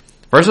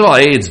 First of all,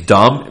 it's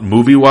dumb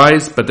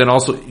movie-wise, but then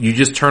also you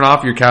just turn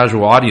off your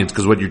casual audience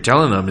because what you're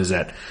telling them is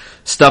that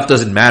stuff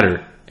doesn't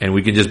matter and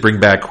we can just bring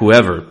back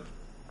whoever.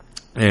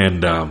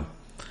 And,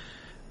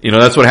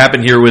 that's what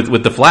happened here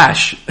with The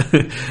Flash,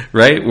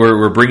 right?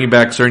 We're bringing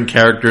back certain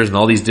characters and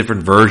all these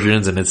different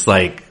versions, and it's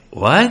like,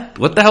 what?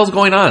 What the hell's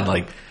going on?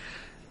 Like,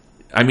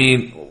 I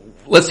mean,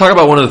 let's talk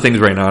about one of the things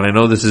right now, and I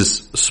know this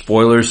is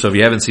spoilers, so if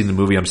you haven't seen the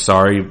movie, I'm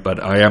sorry,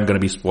 but I am going to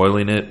be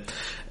spoiling it.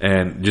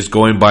 And just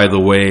going by the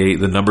way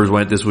the numbers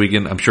went this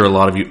weekend, I'm sure a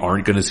lot of you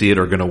aren't going to see it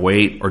or going to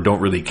wait or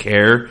don't really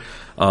care.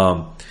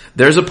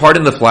 There's a part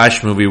in the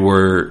Flash movie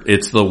where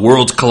it's the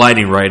worlds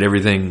colliding, right?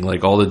 Everything,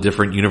 like all the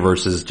different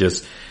universes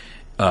just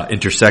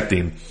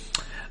intersecting.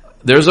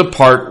 There's a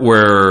part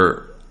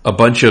where a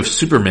bunch of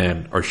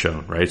Superman are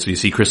shown, right? So you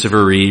see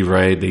Christopher Reeve,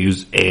 right? They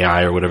use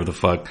AI or whatever the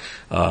fuck.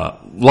 A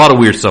lot of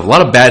weird stuff. A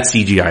lot of bad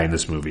CGI in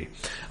this movie.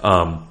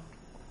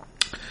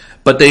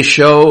 But they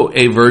show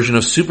a version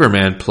of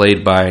Superman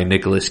played by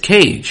Nicolas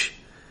Cage.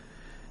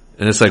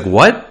 And it's like,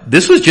 what?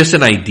 This was just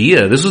an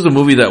idea. This was a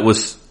movie that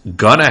was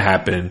gonna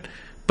happen,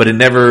 but it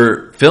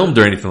never filmed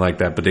or anything like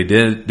that. But they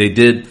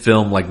did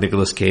film like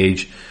Nicolas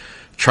Cage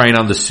trying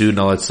on the suit and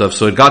all that stuff.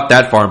 So it got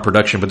that far in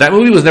production. But that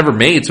movie was never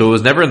made, so it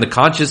was never in the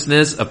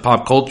consciousness of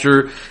pop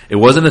culture. It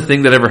wasn't a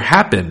thing that ever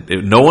happened.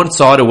 No one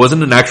saw it. It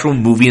wasn't an actual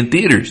movie in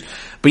theaters.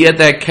 But yet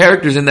that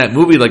character's in that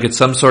movie like it's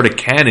some sort of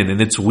canon,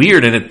 and it's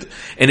weird. And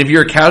if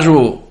you're a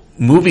casual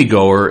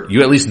moviegoer,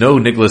 you at least know who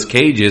Nicolas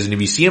Cage is. And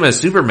if you see him as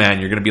Superman,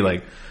 you're going to be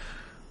like,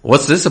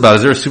 what's this about?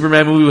 Is there a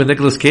Superman movie with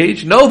Nicolas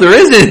Cage? No, there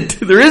isn't.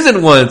 There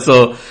isn't one.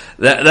 So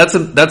that's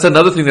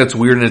another thing that's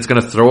weird, and it's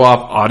going to throw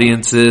off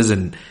audiences.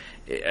 And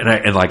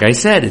like I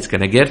said, it's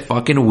going to get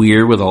fucking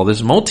weird with all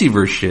this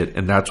multiverse shit,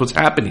 and that's what's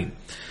happening.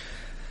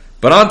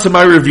 But on to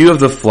my review of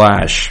The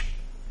Flash.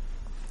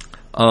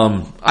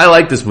 I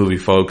like this movie,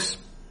 folks.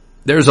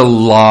 There's a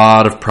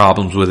lot of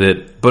problems with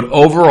it, but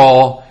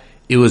overall,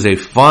 it was a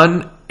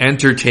fun,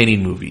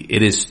 entertaining movie.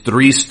 It is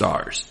 3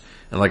 stars.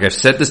 And like I've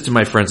said this to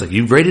my friends, like,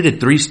 you've rated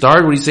it 3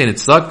 stars? What are you saying? It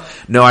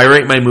sucked? No, I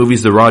rate my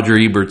movies the Roger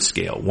Ebert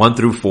scale, 1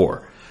 through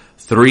 4.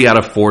 3 out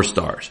of 4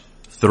 stars.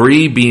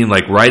 3 being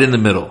like right in the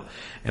middle.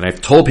 And I've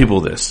told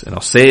people this, and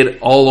I'll say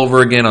it all over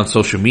again on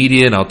social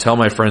media, and I'll tell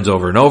my friends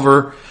over and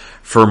over.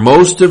 For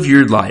most of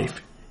your life,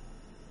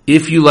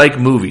 if you like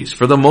movies,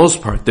 for the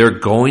most part, they're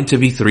going to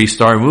be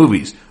 3-star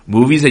movies.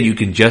 Movies that you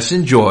can just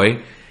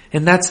enjoy,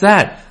 and that's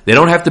that. They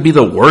don't have to be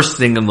the worst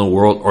thing in the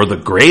world or the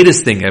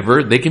greatest thing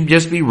ever. They can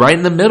just be right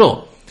in the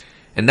middle.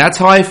 And that's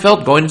how I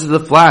felt going into The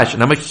Flash.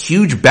 And I'm a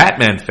huge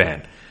Batman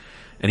fan.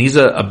 And he's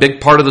a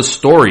big part of the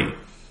story.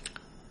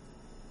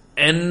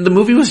 And the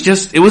movie was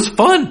it was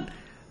fun.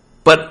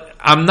 But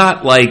I'm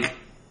not like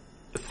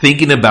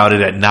thinking about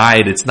it at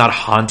night. It's not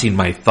haunting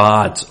my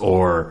thoughts,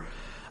 or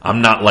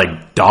I'm not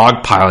like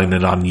dogpiling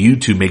it on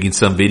YouTube, making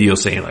some video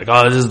saying like,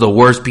 oh, this is the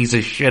worst piece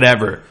of shit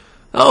ever.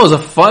 No, it was a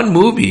fun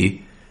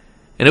movie.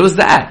 And it was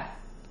that.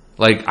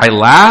 Like, I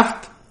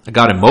laughed. I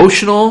got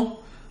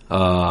emotional.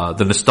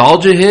 The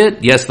nostalgia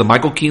hit. Yes, the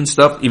Michael Keaton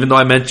stuff, even though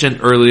I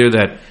mentioned earlier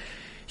that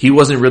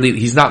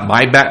he's not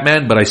my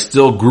Batman, but I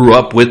still grew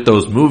up with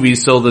those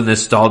movies. So the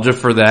nostalgia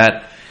for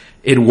that,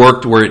 it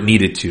worked where it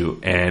needed to,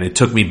 and it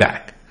took me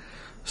back.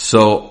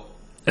 So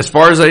as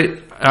far as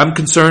I'm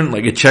concerned,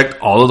 like, it checked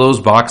all of those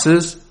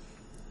boxes.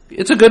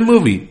 It's a good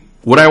movie.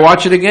 Would I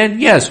watch it again?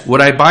 Yes.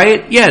 Would I buy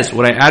it? Yes.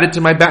 Would I add it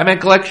to my Batman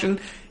collection?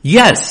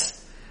 Yes.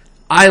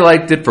 I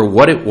liked it for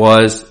what it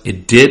was.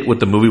 It did what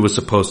the movie was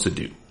supposed to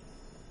do.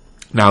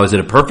 Now, is it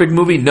a perfect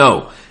movie?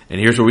 No. And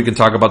here's where we can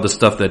talk about the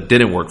stuff that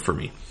didn't work for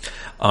me.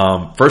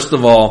 First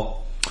of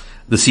all,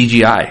 the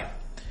CGI.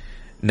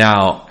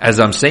 Now, as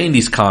I'm saying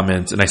these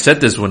comments, and I said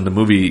this when the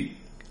movie,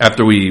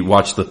 after we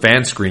watched the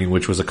fan screening,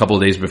 which was a couple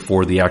of days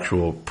before the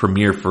actual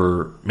premiere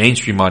for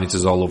mainstream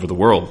audiences all over the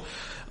world,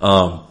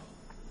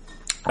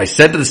 I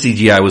said that the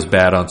CGI was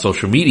bad on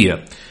social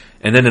media.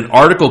 And then an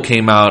article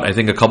came out, I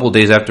think a couple of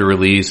days after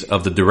release,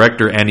 of the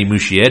director Andy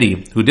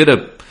Muschietti, who did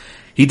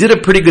a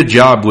pretty good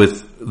job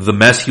with the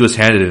mess he was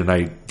handed, and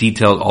I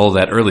detailed all of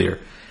that earlier.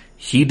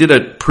 He did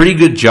a pretty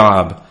good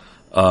job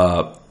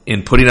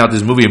in putting out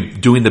this movie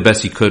and doing the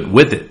best he could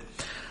with it.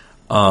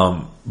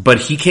 But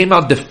he came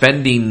out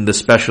defending the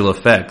special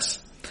effects.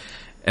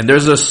 And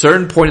there's a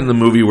certain point in the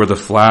movie where the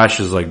Flash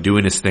is like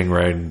doing his thing,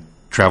 right, and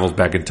travels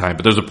back in time.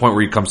 But there's a point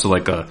where he comes to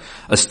like a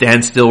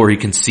standstill where he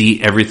can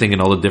see everything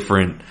and all the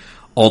different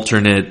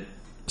alternate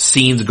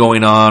scenes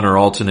going on, or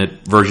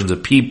alternate versions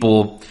of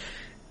people.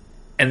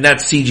 And that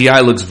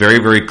CGI looks very,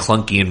 very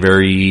clunky and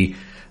very,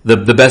 the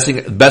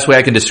best way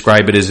I can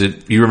describe it is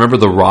you remember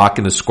The Rock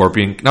and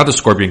not the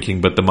Scorpion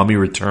King, but The Mummy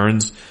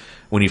Returns,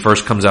 when he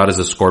first comes out as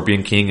a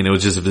Scorpion King, and it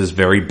was just this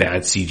very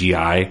bad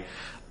CGI.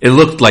 It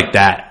looked like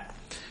that.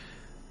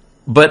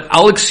 But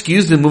I'll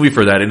excuse the movie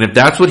for that. And if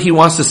that's what he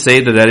wants to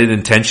say, that it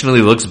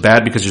intentionally looks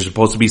bad because you're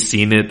supposed to be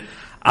seeing it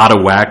out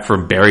of whack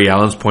from Barry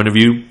Allen's point of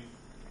view,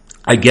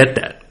 I get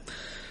that.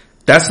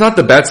 That's not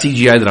the bad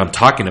CGI that I'm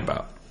talking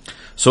about.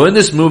 So in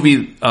this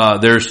movie,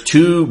 there's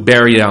two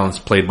Barry Allens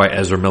played by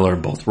Ezra Miller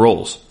in both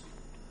roles.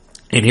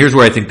 And here's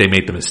where I think they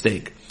made the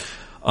mistake.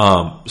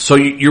 So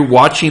you're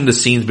watching the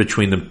scenes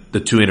between the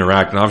two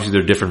interact, and obviously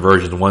they're different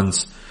versions.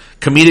 One's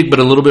comedic, but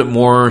a little bit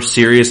more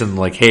serious and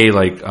like, hey,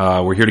 like,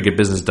 we're here to get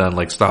business done,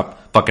 like,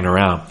 stop fucking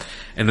around.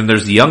 And then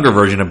there's the younger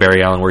version of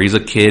Barry Allen where he's a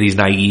kid, he's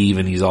naive,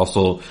 and he's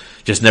also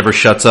just never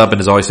shuts up and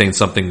is always saying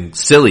something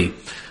silly.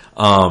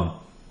 So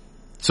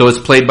it's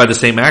played by the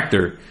same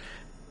actor.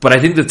 But I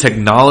think the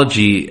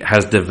technology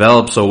has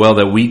developed so well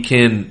that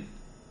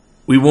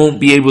we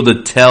won't be able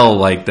to tell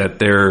like that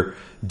they're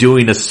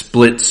doing a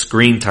split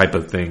screen type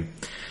of thing.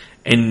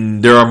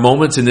 And there are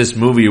moments in this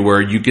movie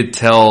where you could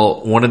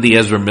tell one of the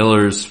Ezra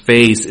Miller's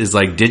face is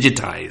like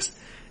digitized.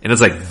 And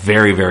it's like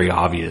very, very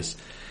obvious.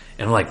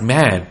 And I'm like,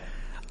 man,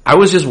 I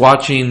was just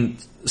watching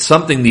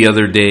something the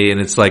other day and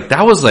it's like,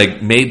 that was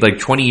like made like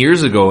 20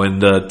 years ago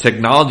and the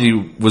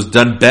technology was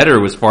done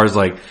better as far as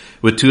like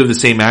with two of the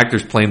same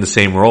actors playing the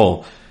same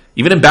role.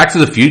 Even in Back to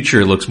the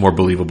Future, it looks more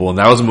believable. And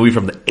that was a movie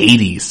from the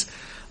 80s.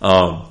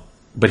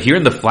 But here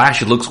in The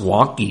Flash, it looks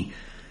wonky.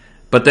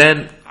 But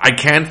then I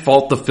can't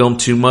fault the film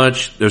too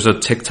much. There's a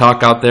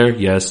TikTok out there.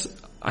 Yes,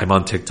 I'm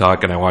on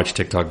TikTok and I watch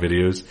TikTok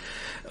videos.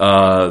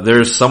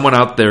 There's someone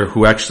out there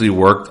who actually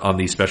worked on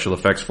these special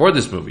effects for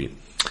this movie.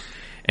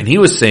 And he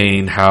was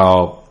saying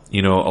how,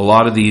 you know, a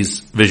lot of these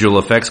visual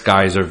effects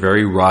guys are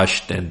very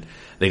rushed and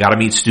they gotta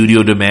meet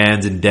studio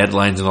demands and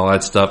deadlines and all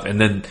that stuff.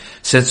 And then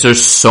since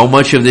there's so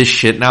much of this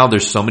shit now,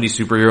 there's so many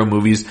superhero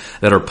movies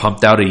that are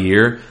pumped out a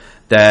year,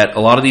 that a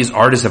lot of these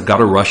artists have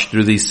gotta rush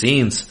through these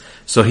scenes.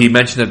 So he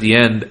mentioned at the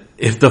end,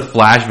 if the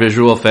Flash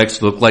visual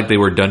effects looked like they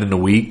were done in a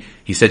week,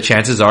 he said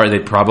chances are they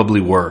probably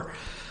were.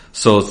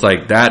 So it's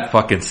like, that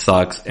fucking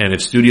sucks. And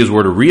if studios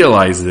were to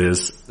realize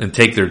this and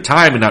take their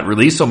time and not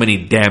release so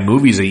many damn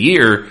movies a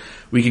year,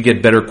 we could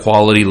get better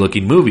quality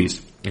looking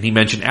movies. And he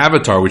mentioned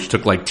Avatar, which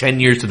took like 10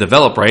 years to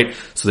develop, right?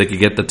 So they could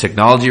get the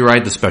technology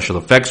right, the special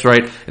effects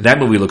right. And that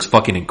movie looks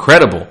fucking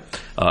incredible.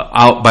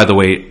 Out, by the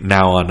way,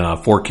 now on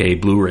 4K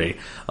Blu-ray.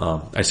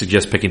 I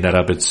suggest picking that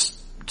up.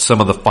 It's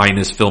some of the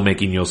finest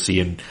filmmaking you'll see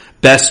and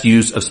best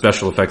use of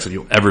special effects that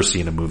you'll ever see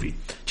in a movie.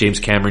 James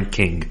Cameron,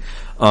 king.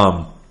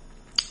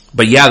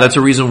 But yeah, that's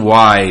a reason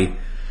why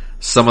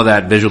some of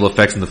that visual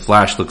effects in The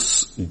Flash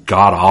looks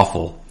god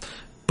awful.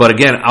 But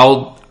again,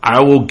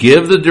 I will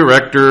give the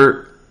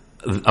director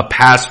a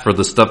pass for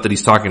the stuff that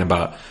he's talking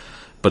about.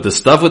 But the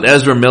stuff with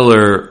Ezra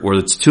Miller, where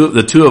it's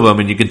the two of them,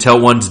 and you can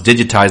tell one's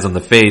digitized on the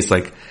face,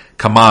 like,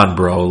 come on,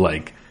 bro,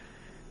 like,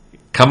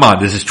 come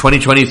on, this is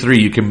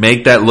 2023, you can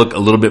make that look a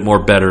little bit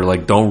more better,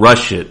 like, don't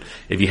rush it.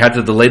 If you had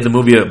to delay the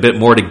movie a bit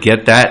more to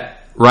get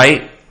that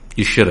right,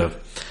 you should have.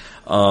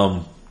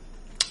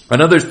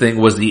 Another thing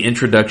was the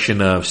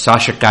introduction of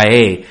Sasha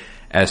Calle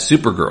as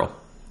Supergirl.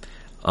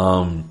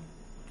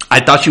 I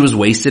thought she was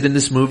wasted in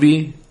this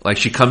movie. Like,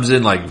 she comes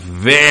in like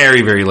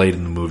very, very late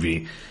in the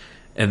movie.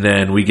 And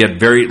then we get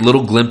very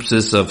little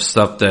glimpses of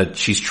stuff that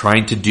she's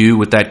trying to do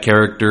with that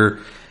character.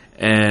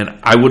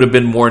 And I would have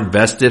been more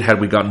invested had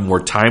we gotten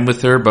more time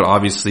with her, but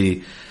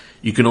obviously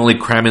you can only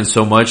cram in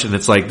so much. And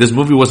it's like, this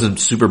movie wasn't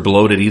super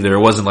bloated either. It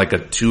wasn't like a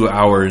 2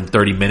 hour and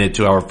 30 minute,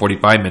 2 hour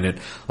 45 minute,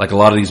 like a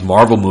lot of these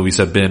Marvel movies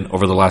have been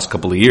over the last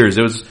couple of years.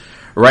 It was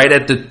right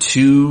at the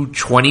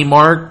 2:20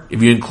 mark,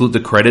 if you include the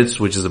credits,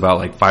 which is about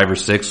like 5 or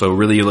 6. So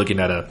really you're looking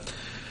at a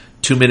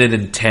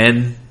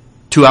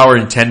 2 hour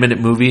and 10 minute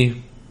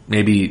movie,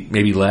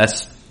 maybe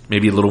less,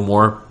 maybe a little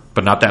more,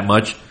 but not that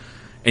much.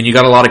 And you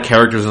got a lot of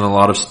characters and a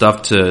lot of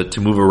stuff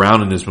to move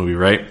around in this movie,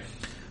 right?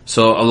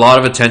 So a lot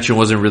of attention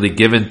wasn't really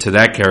given to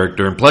that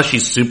character. And plus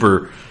she's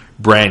super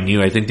brand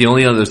new. I think the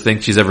only other thing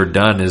she's ever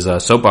done is a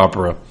soap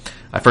opera.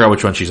 I forgot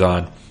which one she's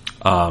on.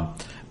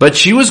 But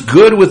she was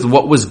good with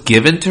what was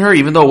given to her,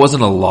 even though it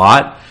wasn't a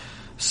lot.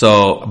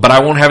 So, but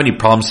I won't have any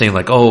problem saying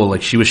like, oh,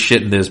 like she was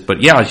shit in this.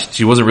 But yeah,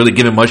 she wasn't really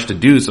given much to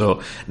do,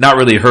 so not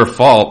really her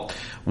fault.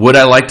 Would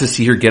I like to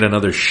see her get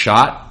another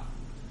shot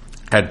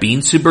at being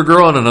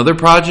Supergirl on another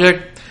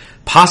project?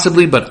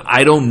 Possibly, but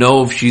I don't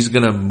know if she's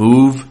gonna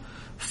move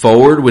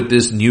forward with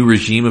this new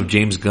regime of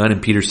James Gunn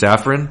and Peter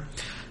Safran.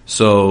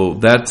 So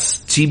that's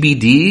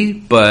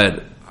TBD,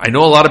 but I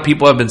know a lot of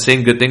people have been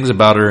saying good things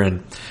about her,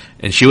 and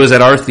she was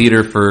at our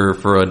theater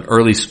for an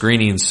early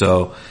screening,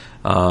 so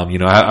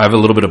I have a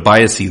little bit of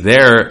bias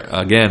there.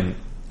 Again,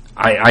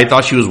 I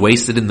thought she was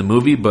wasted in the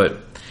movie, but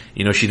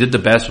she did the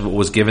best with what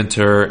was given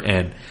to her,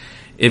 and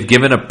if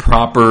given a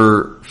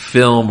proper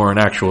film or an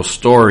actual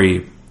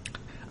story,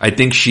 I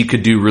think she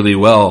could do really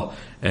well.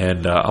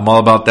 And I'm all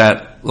about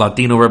that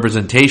Latino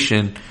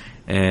representation,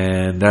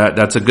 and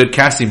that's a good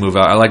casting move.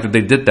 I like that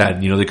they did that.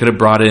 They could have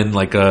brought in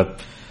like a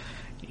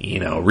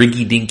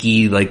rinky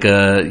dinky, like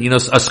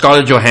a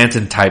Scarlett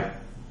Johansson type.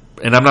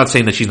 And I'm not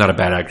saying that she's not a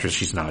bad actress.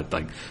 She's not.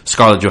 Like,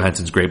 Scarlett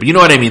Johansson's great. But you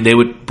know what I mean? They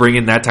would bring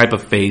in that type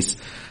of face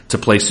to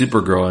play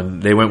Supergirl,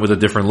 and they went with a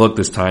different look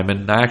this time,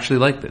 and I actually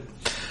liked it.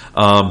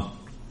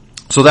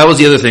 So that was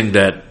the other thing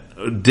that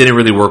didn't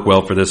really work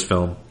well for this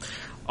film.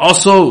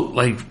 Also,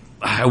 like,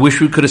 I wish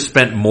we could have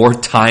spent more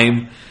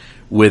time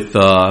with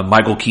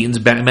Michael Keaton's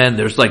Batman.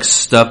 There's like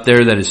stuff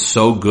there that is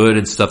so good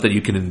and stuff that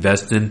you can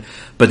invest in,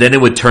 but then it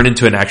would turn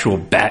into an actual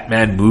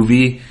Batman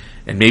movie,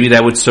 and maybe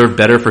that would serve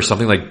better for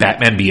something like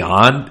Batman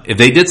Beyond. If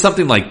they did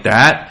something like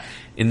that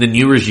in the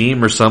new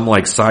regime, or some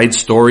like side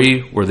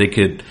story where they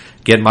could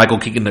get Michael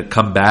Keaton to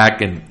come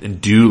back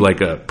and do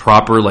like a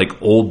proper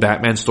like old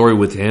Batman story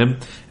with him,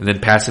 and then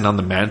passing on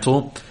the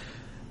mantle.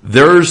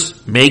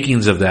 There's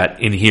makings of that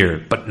in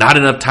here, but not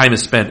enough time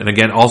is spent. And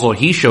again, also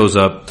he shows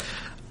up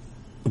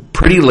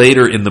pretty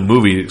later in the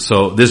movie,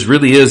 so this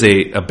really is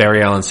a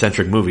Barry Allen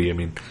centric movie. I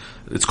mean,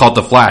 it's called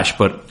The Flash,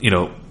 but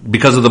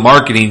because of the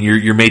marketing,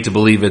 you're made to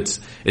believe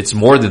it's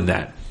more than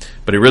that.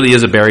 But it really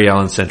is a Barry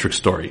Allen centric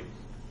story.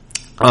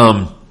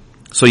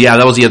 So yeah,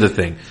 that was the other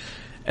thing.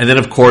 And then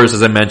of course,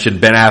 as I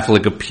mentioned, Ben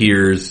Affleck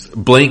appears.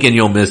 Blink and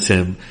you'll miss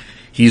him.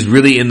 He's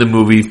really in the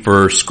movie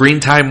for screen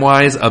time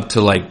wise up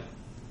to like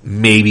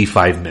maybe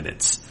 5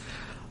 minutes.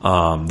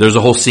 There's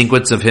a whole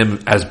sequence of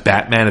him as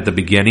Batman at the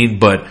beginning,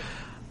 but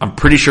I'm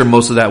pretty sure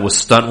most of that was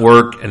stunt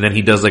work, and then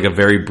he does like a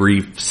very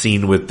brief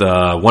scene with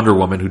Wonder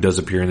Woman, who does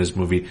appear in this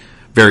movie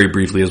very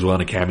briefly as well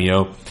in a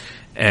cameo.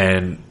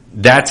 And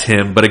that's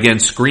him. But again,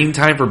 screen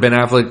time for Ben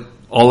Affleck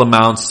all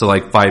amounts to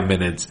like 5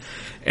 minutes.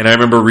 And I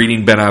remember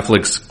reading Ben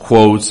Affleck's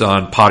quotes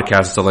on podcasts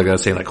and stuff like that,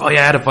 saying like, oh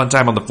yeah, I had a fun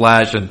time on The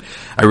Flash, and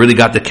I really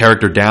got the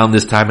character down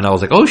this time. And I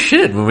was like, oh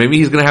shit, well, maybe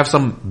he's gonna have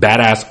some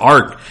badass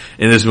arc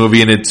in this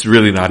movie, and it's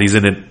really not. He's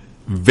in it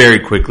very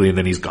quickly, and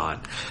then he's gone.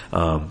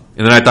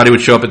 And then I thought he would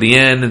show up at the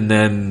end, and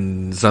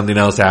then something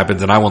else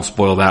happens, and I won't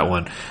spoil that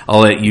one. I'll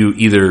let you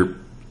either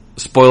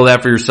spoil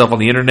that for yourself on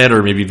the internet,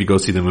 or maybe if you go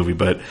see the movie.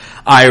 But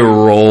I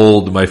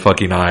rolled my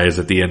fucking eyes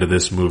at the end of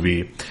this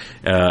movie.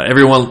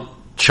 Everyone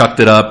chucked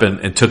it up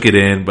and took it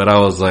in, but I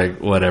was like,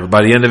 whatever.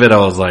 By the end of it, I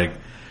was like,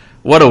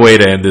 what a way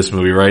to end this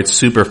movie, right?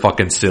 Super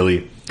fucking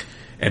silly.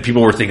 And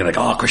people were thinking like,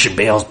 oh, Christian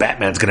Bale's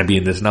Batman's gonna be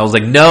in this. And I was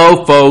like,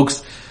 no,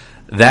 folks,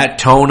 that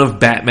tone of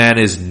Batman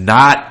is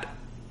not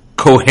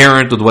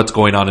coherent with what's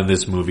going on in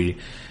this movie.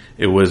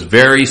 It was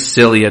very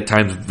silly at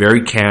times,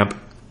 very camp.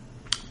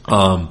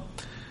 But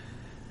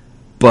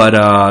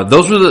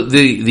those were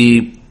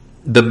the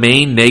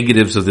main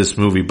negatives of this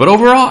movie. But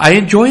overall, I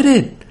enjoyed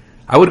it.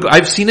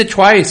 I've seen it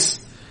twice.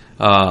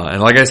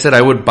 And like I said,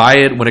 I would buy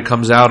it when it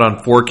comes out on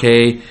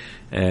 4K,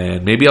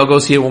 and maybe I'll go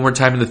see it one more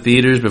time in the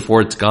theaters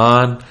before it's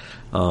gone,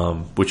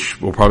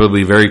 which will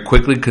probably be very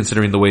quickly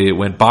considering the way it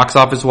went box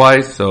office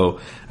wise,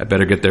 so I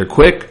better get there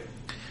quick.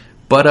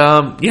 But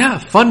yeah,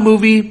 fun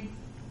movie.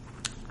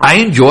 I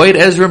enjoyed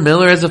Ezra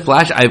Miller as a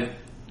Flash. I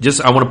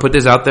want to put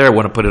this out there. I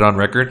want to put it on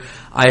record.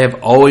 I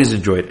have always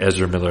enjoyed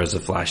Ezra Miller as a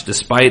Flash,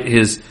 despite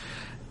his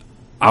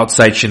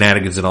outside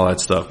shenanigans and all that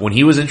stuff. When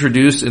he was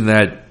introduced in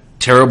that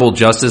terrible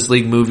Justice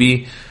League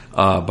movie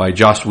by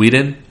Joss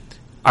Whedon.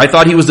 I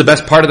thought he was the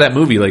best part of that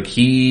movie. Like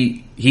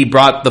he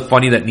brought the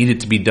funny that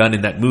needed to be done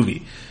in that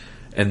movie.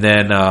 And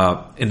then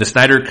in the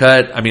Snyder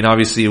Cut, I mean,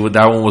 obviously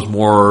that one was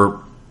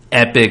more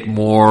epic,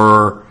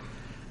 more,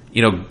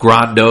 you know,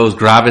 grandiose,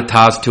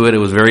 gravitas to it. It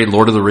was very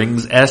Lord of the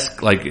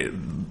Rings-esque, like,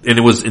 and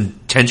it was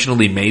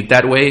intentionally made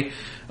that way.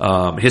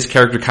 His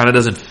character kind of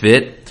doesn't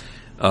fit.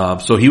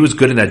 So he was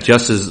good in that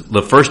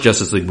the first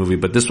Justice League movie,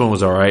 but this one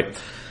was alright.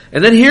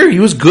 And then here, he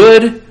was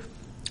good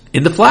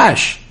in the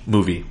Flash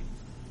movie.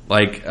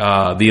 Like,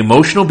 the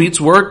emotional beats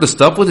work. The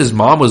stuff with his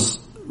mom was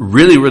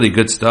really, really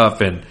good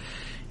stuff. And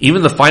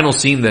even the final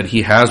scene that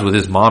he has with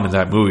his mom in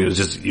that movie was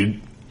just, if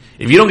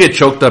you don't get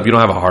choked up, you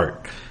don't have a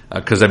heart.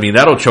 Cause I mean,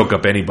 that'll choke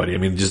up anybody. I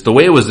mean, just the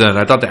way it was done.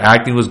 I thought the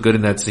acting was good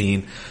in that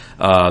scene.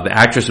 The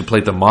actress who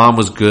played the mom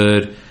was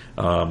good.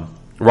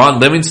 Ron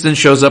Livingston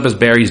shows up as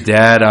Barry's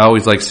dad. I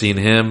always like seeing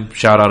him.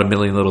 Shout out A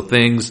Million Little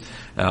Things.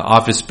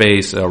 Office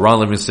Space. Ron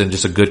Livingston,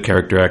 just a good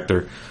character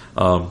actor.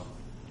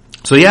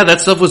 So yeah,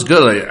 that stuff was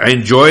good. I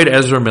enjoyed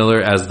Ezra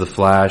Miller as the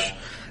Flash.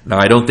 Now,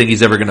 I don't think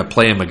he's ever going to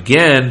play him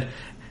again.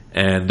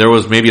 And there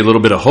was maybe a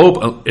little bit of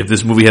hope if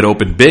this movie had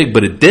opened big,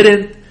 but it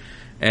didn't.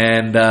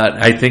 And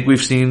I think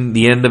we've seen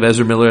the end of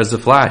Ezra Miller as the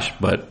Flash.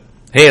 But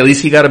hey, at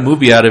least he got a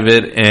movie out of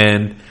it.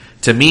 And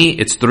to me,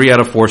 it's 3 out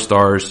of 4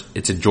 stars.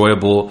 It's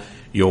enjoyable.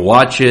 You'll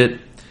watch it.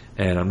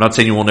 And I'm not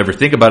saying you won't ever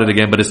think about it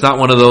again, but it's not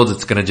one of those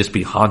that's going to just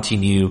be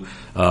haunting you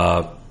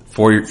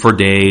for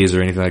days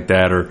or anything like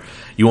that, or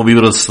you won't be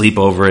able to sleep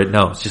over it.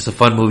 No, it's just a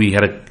fun movie. You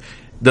had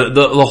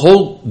the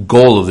whole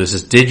goal of this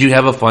is, did you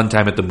have a fun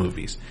time at the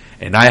movies?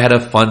 And I had a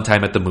fun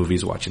time at the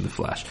movies watching The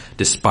Flash,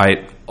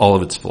 despite all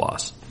of its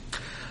flaws.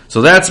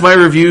 So that's my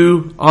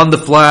review on The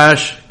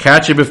Flash.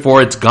 Catch it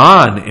before it's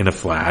gone in a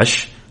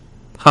flash.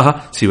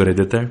 Haha, see what I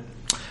did there?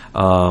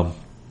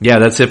 Yeah,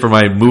 that's it for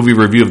my movie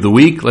review of the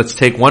week. Let's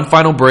take one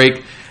final break,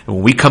 and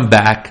when we come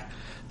back,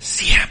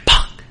 CM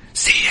Punk,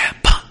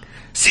 CM Punk,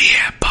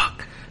 CM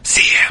Punk,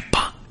 CM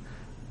Punk.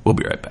 We'll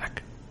be right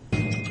back.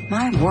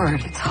 My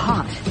word, it's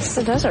hot. It's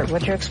the desert.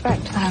 What'd you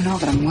expect? I don't know,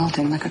 but I'm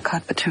wilting like a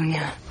cut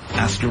petunia.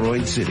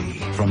 Asteroid City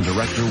from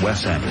director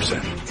Wes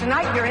Anderson.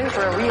 Tonight you're in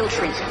for a real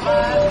treat.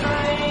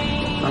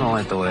 I don't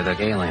like the way that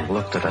alien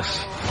looked at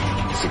us.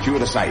 Secure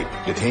the site.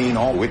 Detain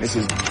all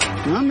witnesses.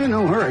 I'm in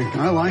no hurry.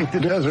 I like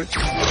the desert.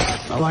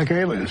 I like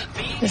aliens.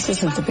 This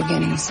isn't the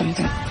beginning of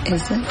something,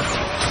 is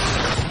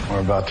it?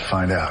 We're about to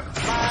find out.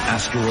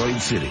 Asteroid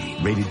City,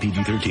 rated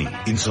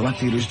PG-13. In select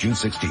theaters June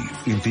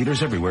 16th. In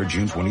theaters everywhere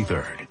June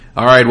 23rd.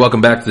 Alright,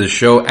 welcome back to the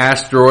show.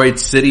 Asteroid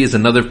City is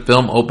another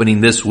film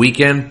opening this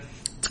weekend.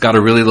 It's got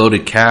a really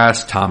loaded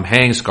cast. Tom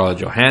Hanks, Scarlett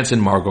Johansson,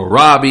 Margot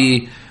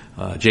Robbie,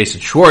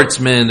 Jason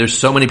Schwartzman. There's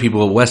so many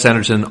people. Wes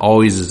Anderson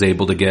always is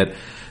able to get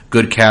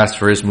good cast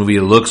for his movie.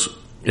 It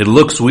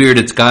looks weird.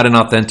 It's got an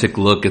authentic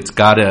look. It's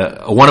got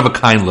a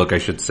one-of-a-kind look, I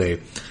should say.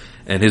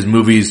 And his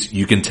movies,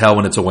 you can tell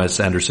when it's a Wes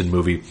Anderson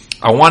movie.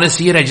 I want to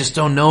see it. I just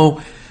don't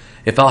know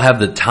if I'll have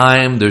the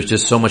time. There's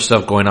just so much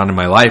stuff going on in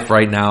my life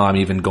right now. I'm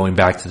even going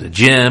back to the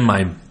gym.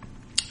 I'm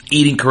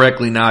eating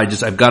correctly now.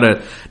 I've got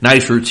a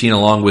nice routine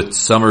along with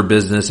summer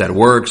business at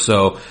work.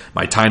 So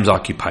my time's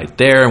occupied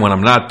there. And when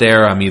I'm not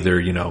there, I'm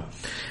either,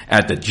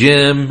 at the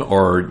gym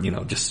or,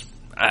 just,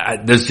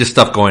 there's just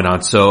stuff going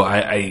on. So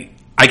I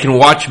can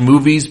watch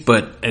movies,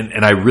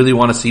 and I really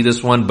want to see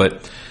this one,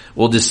 but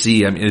we'll just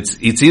see. I mean, it's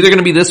either going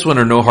to be this one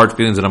or No Hard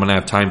Feelings that I'm going to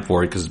have time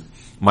for it, because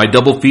my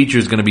double feature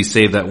is going to be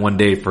saved that one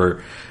day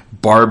for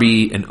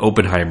Barbie and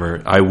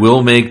Oppenheimer. I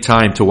will make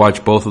time to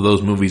watch both of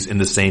those movies in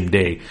the same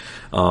day.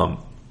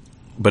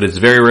 But it's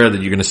very rare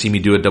that you're going to see me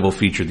do a double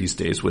feature these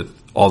days with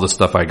all the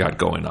stuff I got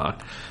going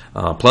on.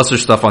 Plus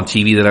there's stuff on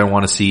TV that I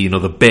want to see.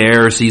 The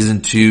Bear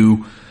season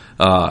 2,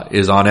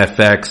 is on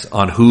FX,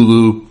 on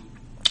Hulu.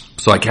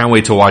 So I can't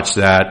wait to watch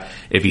that.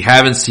 If you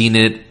haven't seen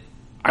it,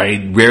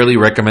 I rarely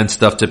recommend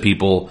stuff to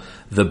people.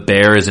 The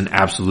Bear is an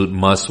absolute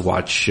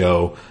must-watch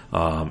show.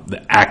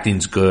 The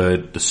acting's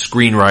good. The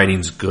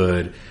screenwriting's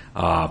good.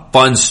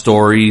 Fun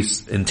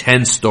stories,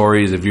 intense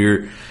stories. If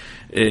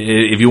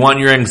you want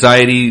your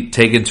anxiety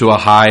taken to a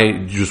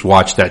high, just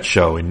watch that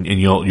show and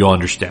you'll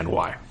understand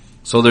why.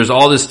 So there's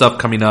all this stuff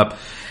coming up.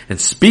 And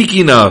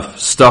speaking of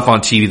stuff on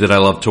TV that I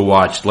love to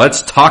watch,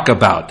 let's talk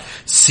about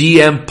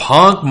CM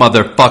Punk,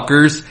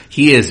 motherfuckers.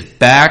 He is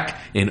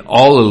back in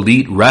All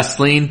Elite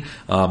Wrestling.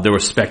 There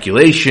was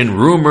speculation,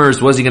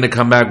 rumors. Was he going to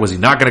come back? Was he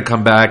not going to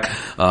come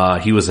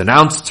back? He was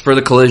announced for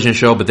the Collision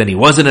show, but then he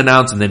wasn't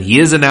announced, and then he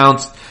is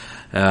announced.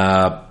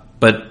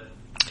 But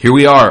here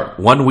we are,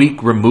 1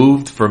 week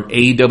removed from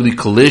AEW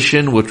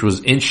Collision, which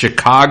was in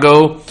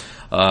Chicago.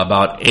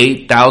 About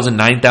 8,000,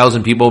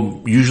 9,000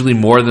 people, usually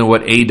more than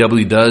what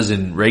AEW does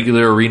in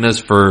regular arenas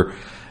for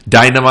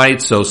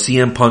Dynamite. So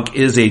CM Punk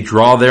is a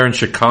draw there in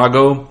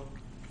Chicago.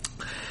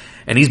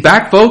 And he's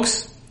back,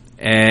 folks.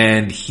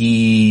 And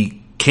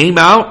he came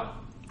out,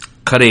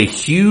 cut a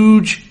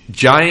huge,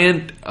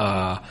 giant,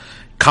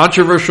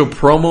 controversial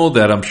promo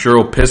that I'm sure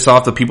will piss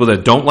off the people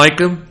that don't like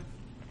him.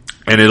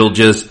 And it'll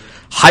just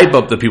hype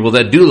up the people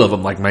that do love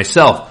him, like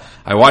myself.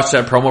 I watched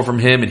that promo from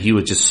him, and he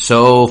was just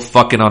so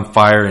fucking on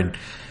fire, and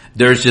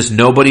there's just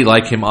nobody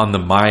like him on the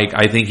mic.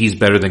 I think he's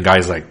better than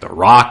guys like The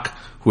Rock,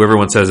 who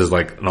everyone says is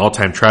like an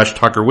all-time trash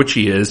talker, which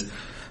he is,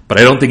 but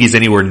I don't think he's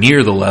anywhere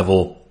near the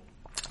level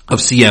of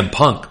CM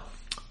Punk.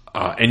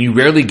 And you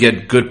rarely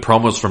get good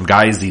promos from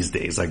guys these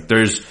days. Like,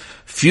 there's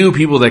few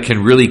people that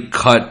can really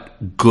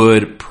cut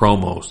good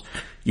promos.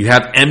 You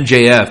have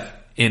MJF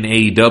in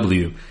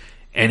AEW,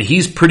 and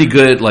he's pretty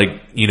good, like,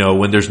 you know,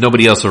 when there's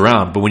nobody else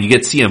around. But when you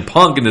get CM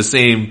Punk in the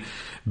same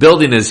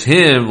building as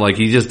him, like,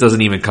 he just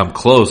doesn't even come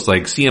close.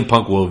 Like, CM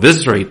Punk will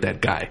eviscerate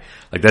that guy.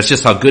 Like, that's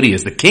just how good he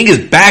is. The King is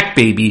back,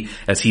 baby,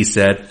 as he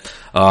said.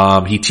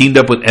 He teamed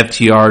up with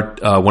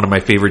FTR, one of my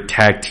favorite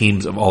tag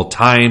teams of all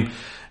time.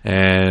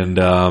 And,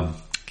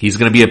 he's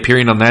going to be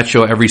appearing on that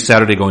show every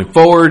Saturday going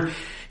forward.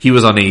 He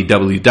was on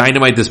AEW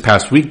Dynamite this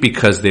past week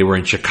because they were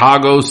in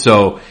Chicago,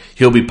 so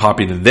he'll be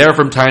popping in there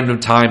from time to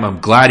time. I'm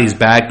glad he's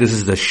back. This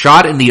is the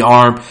shot in the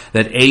arm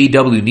that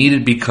AEW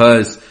needed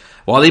because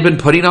while they've been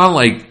putting on,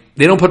 like,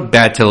 they don't put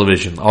bad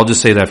television. I'll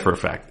just say that for a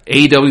fact.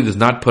 AEW does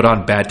not put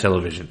on bad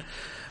television.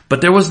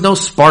 But there was no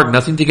spark,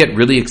 nothing to get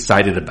really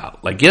excited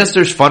about. Like, yes,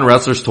 there's fun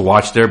wrestlers to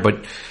watch there,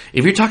 but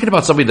if you're talking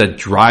about somebody that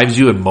drives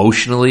you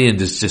emotionally and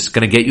is just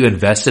going to get you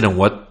invested in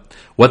what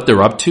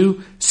they're up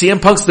to,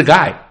 CM Punk's the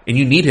guy, and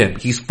you need him.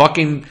 He's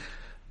fucking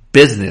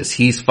business.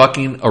 He's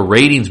fucking a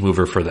ratings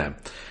mover for them.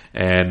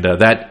 And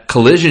that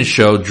Collision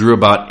show drew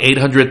about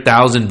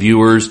 800,000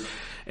 viewers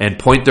and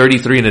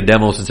 0.33 in a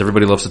demo, since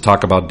everybody loves to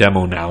talk about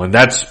demo now. And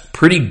that's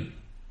pretty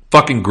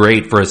fucking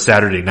great for a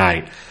Saturday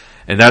night.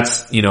 And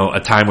that's, you know, a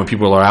time when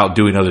people are out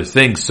doing other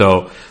things.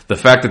 So the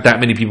fact that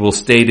many people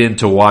stayed in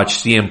to watch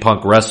CM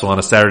Punk wrestle on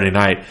a Saturday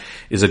night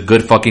is a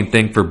good fucking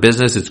thing for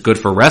business. It's good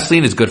for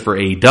wrestling. It's good for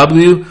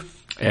AEW.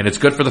 And it's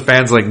good for the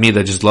fans like me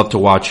that just love to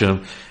watch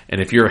him.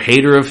 And if you're a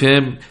hater of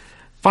him,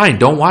 fine,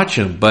 don't watch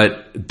him.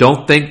 But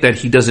don't think that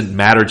he doesn't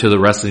matter to the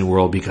wrestling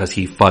world, because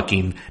he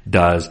fucking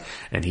does.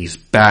 And he's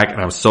back, and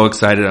I'm so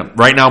excited.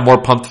 Right now, I'm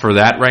more pumped for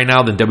that right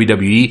now than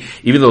WWE.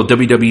 Even though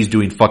WWE is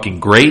doing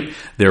fucking great.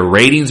 Their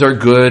ratings are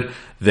good.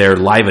 Their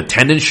live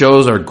attendance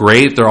shows are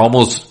great. They're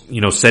almost, you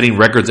know, setting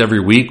records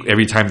every week,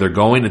 every time they're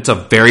going. It's a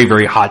very,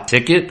 very hot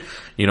ticket.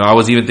 You know, I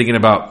was even thinking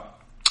about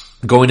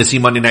going to see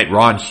Monday Night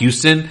Raw in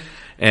Houston.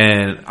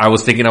 And I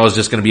was thinking I was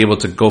just going to be able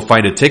to go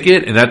find a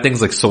ticket, and that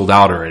thing's like sold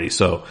out already.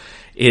 So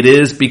it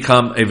is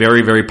become a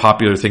very, very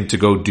popular thing to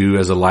go do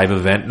as a live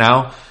event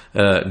now.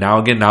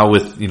 Now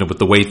with, you know, with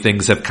the way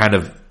things have kind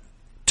of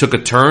took a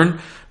turn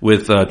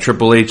with,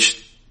 Triple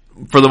H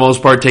for the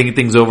most part taking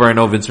things over. I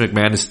know Vince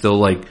McMahon is still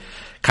like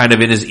kind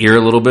of in his ear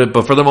a little bit,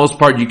 but for the most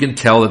part, you can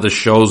tell that the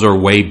shows are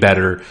way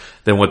better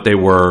than what they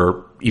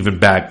were even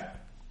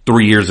back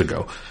 3 years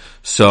ago.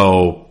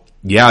 So,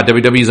 yeah,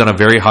 WWE's on a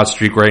very hot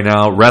streak right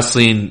now.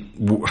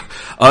 Wrestling,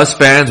 us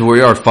fans, we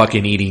are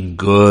fucking eating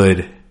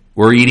good.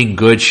 We're eating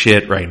good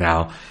shit right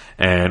now.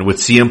 And with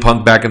CM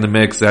Punk back in the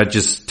mix, that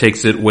just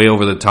takes it way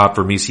over the top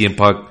for me. CM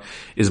Punk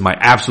is my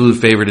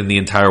absolute favorite in the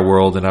entire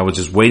world, and I was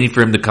just waiting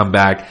for him to come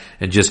back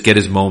and just get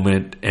his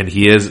moment. And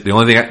he is. The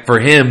only thing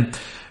for him,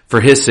 for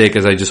his sake,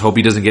 is I just hope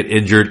he doesn't get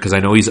injured, because I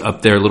know he's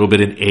up there a little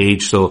bit in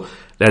age. So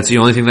that's the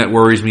only thing that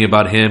worries me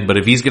about him. But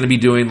if he's going to be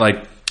doing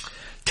like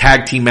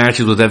tag team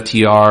matches with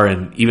FTR,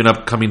 and even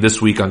upcoming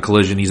this week on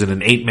Collision, he's in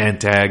an 8-man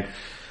tag.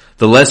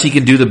 The less he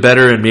can do, the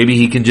better, and maybe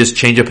he can just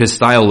change up his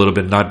style a little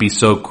bit, not be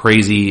so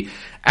crazy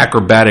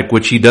acrobatic,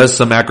 which he does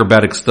some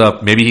acrobatic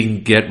stuff. Maybe he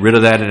can get rid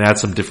of that and add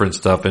some different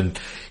stuff, and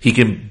he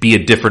can be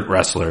a different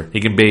wrestler.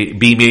 He can be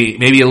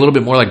maybe a little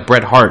bit more like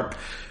Bret Hart,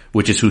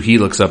 which is who he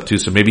looks up to.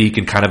 So maybe he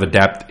can kind of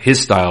adapt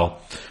his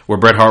style, where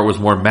Bret Hart was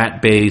more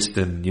mat-based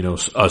and, you know,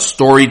 a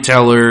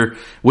storyteller,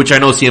 which I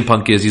know CM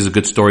Punk is. He's a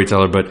good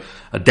storyteller, but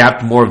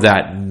adapt more of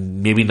that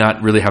and maybe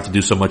not really have to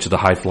do so much of the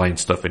high-flying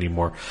stuff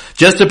anymore.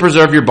 Just to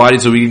preserve your body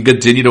so we can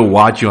continue to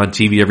watch you on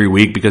TV every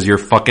week, because you're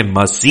fucking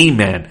must-see,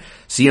 man.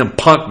 CM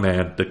Punk,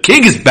 man. The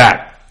King is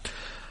back.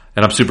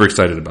 And I'm super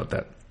excited about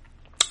that.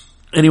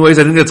 Anyways,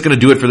 I think that's going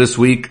to do it for this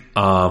week.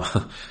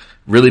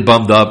 Really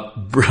bummed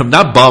up. I'm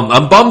not bummed.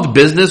 I'm bummed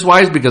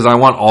business-wise, because I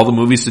want all the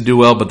movies to do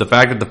well, but the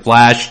fact that The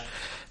Flash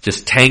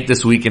just tanked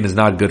this weekend is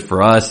not good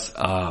for us.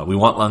 We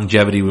want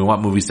longevity. We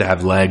want movies to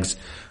have legs,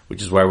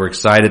 which is why we're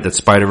excited that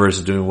Spider-Verse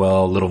is doing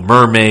well. Little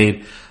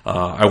Mermaid.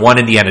 I want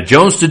Indiana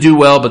Jones to do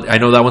well, but I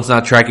know that one's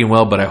not tracking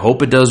well, but I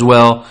hope it does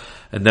well.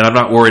 And then I'm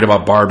not worried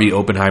about Barbie,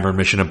 Oppenheimer, and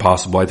Mission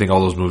Impossible. I think all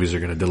those movies are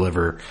going to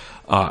deliver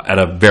at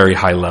a very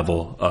high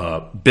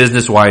level,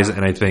 business-wise,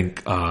 and I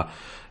think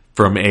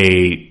from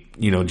a,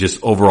 you know,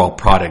 just overall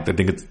product, I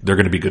think they're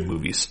going to be good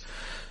movies.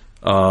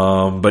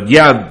 But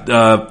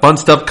yeah, fun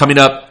stuff coming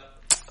up.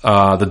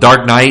 The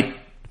Dark Knight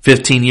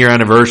 15-year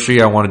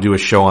anniversary. I want to do a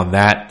show on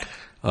that.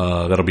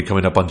 That'll be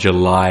coming up on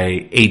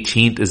July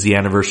 18th is the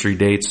anniversary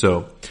date.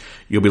 So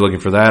you'll be looking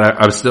for that.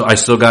 I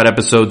still got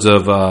episodes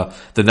of,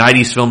 the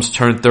 90s films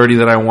turned 30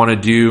 that I want to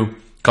do.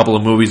 A couple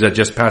of movies that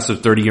just passed the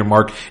 30-year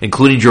mark,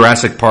 including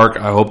Jurassic Park.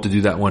 I hope to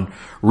do that one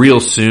real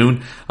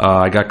soon.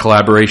 I got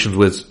collaborations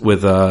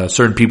with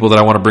certain people that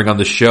I want to bring on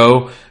the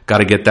show. Got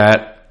to get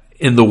that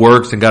in the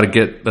works and got to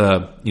get,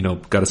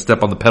 got to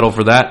step on the pedal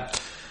for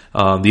that.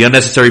 The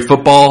Unnecessary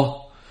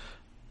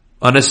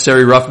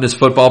Roughness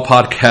Football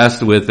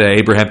podcast with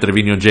Abraham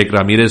Trevino and Jake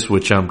Ramirez,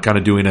 which I'm kind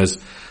of doing as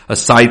a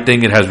side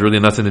thing. It has really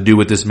nothing to do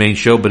with this main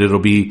show, but it'll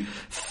be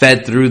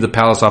fed through the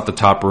Palace Off the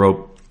Top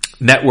Rope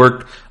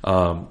network.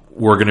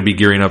 We're going to be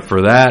gearing up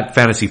for that.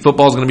 Fantasy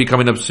football is going to be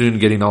coming up soon,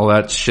 getting all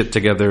that shit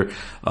together.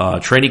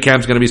 Training camp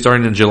is going to be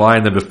starting in July,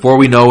 and then before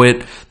we know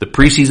it, the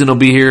preseason will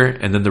be here,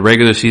 and then the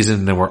regular season,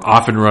 and then we're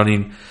off and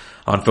running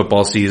on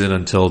football season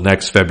until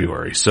next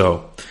February.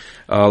 So,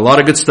 a lot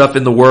of good stuff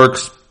in the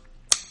works.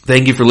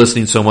 Thank you for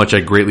listening so much. I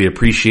greatly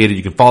appreciate it.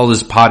 You can follow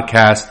this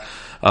podcast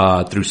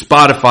through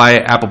Spotify,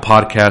 Apple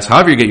Podcasts,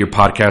 however you get your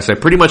podcasts. I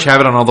pretty much have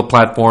it on all the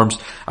platforms.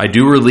 I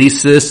do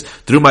release this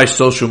through my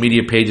social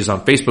media pages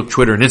on Facebook,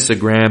 Twitter, and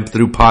Instagram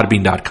through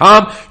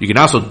podbean.com. You can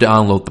also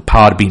download the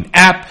Podbean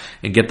app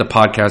and get the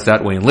podcast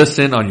that way and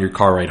listen on your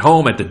car ride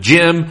home, at the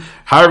gym,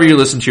 however you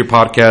listen to your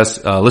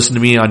podcast. Listen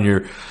to me on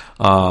your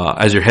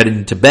as you're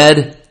heading to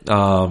bed.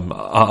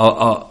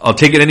 I'll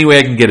take it any way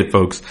I can get it,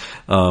 folks.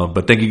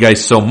 But thank you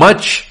guys so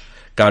much.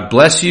 God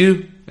bless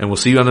you, and we'll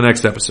see you on the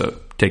next episode.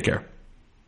 Take care.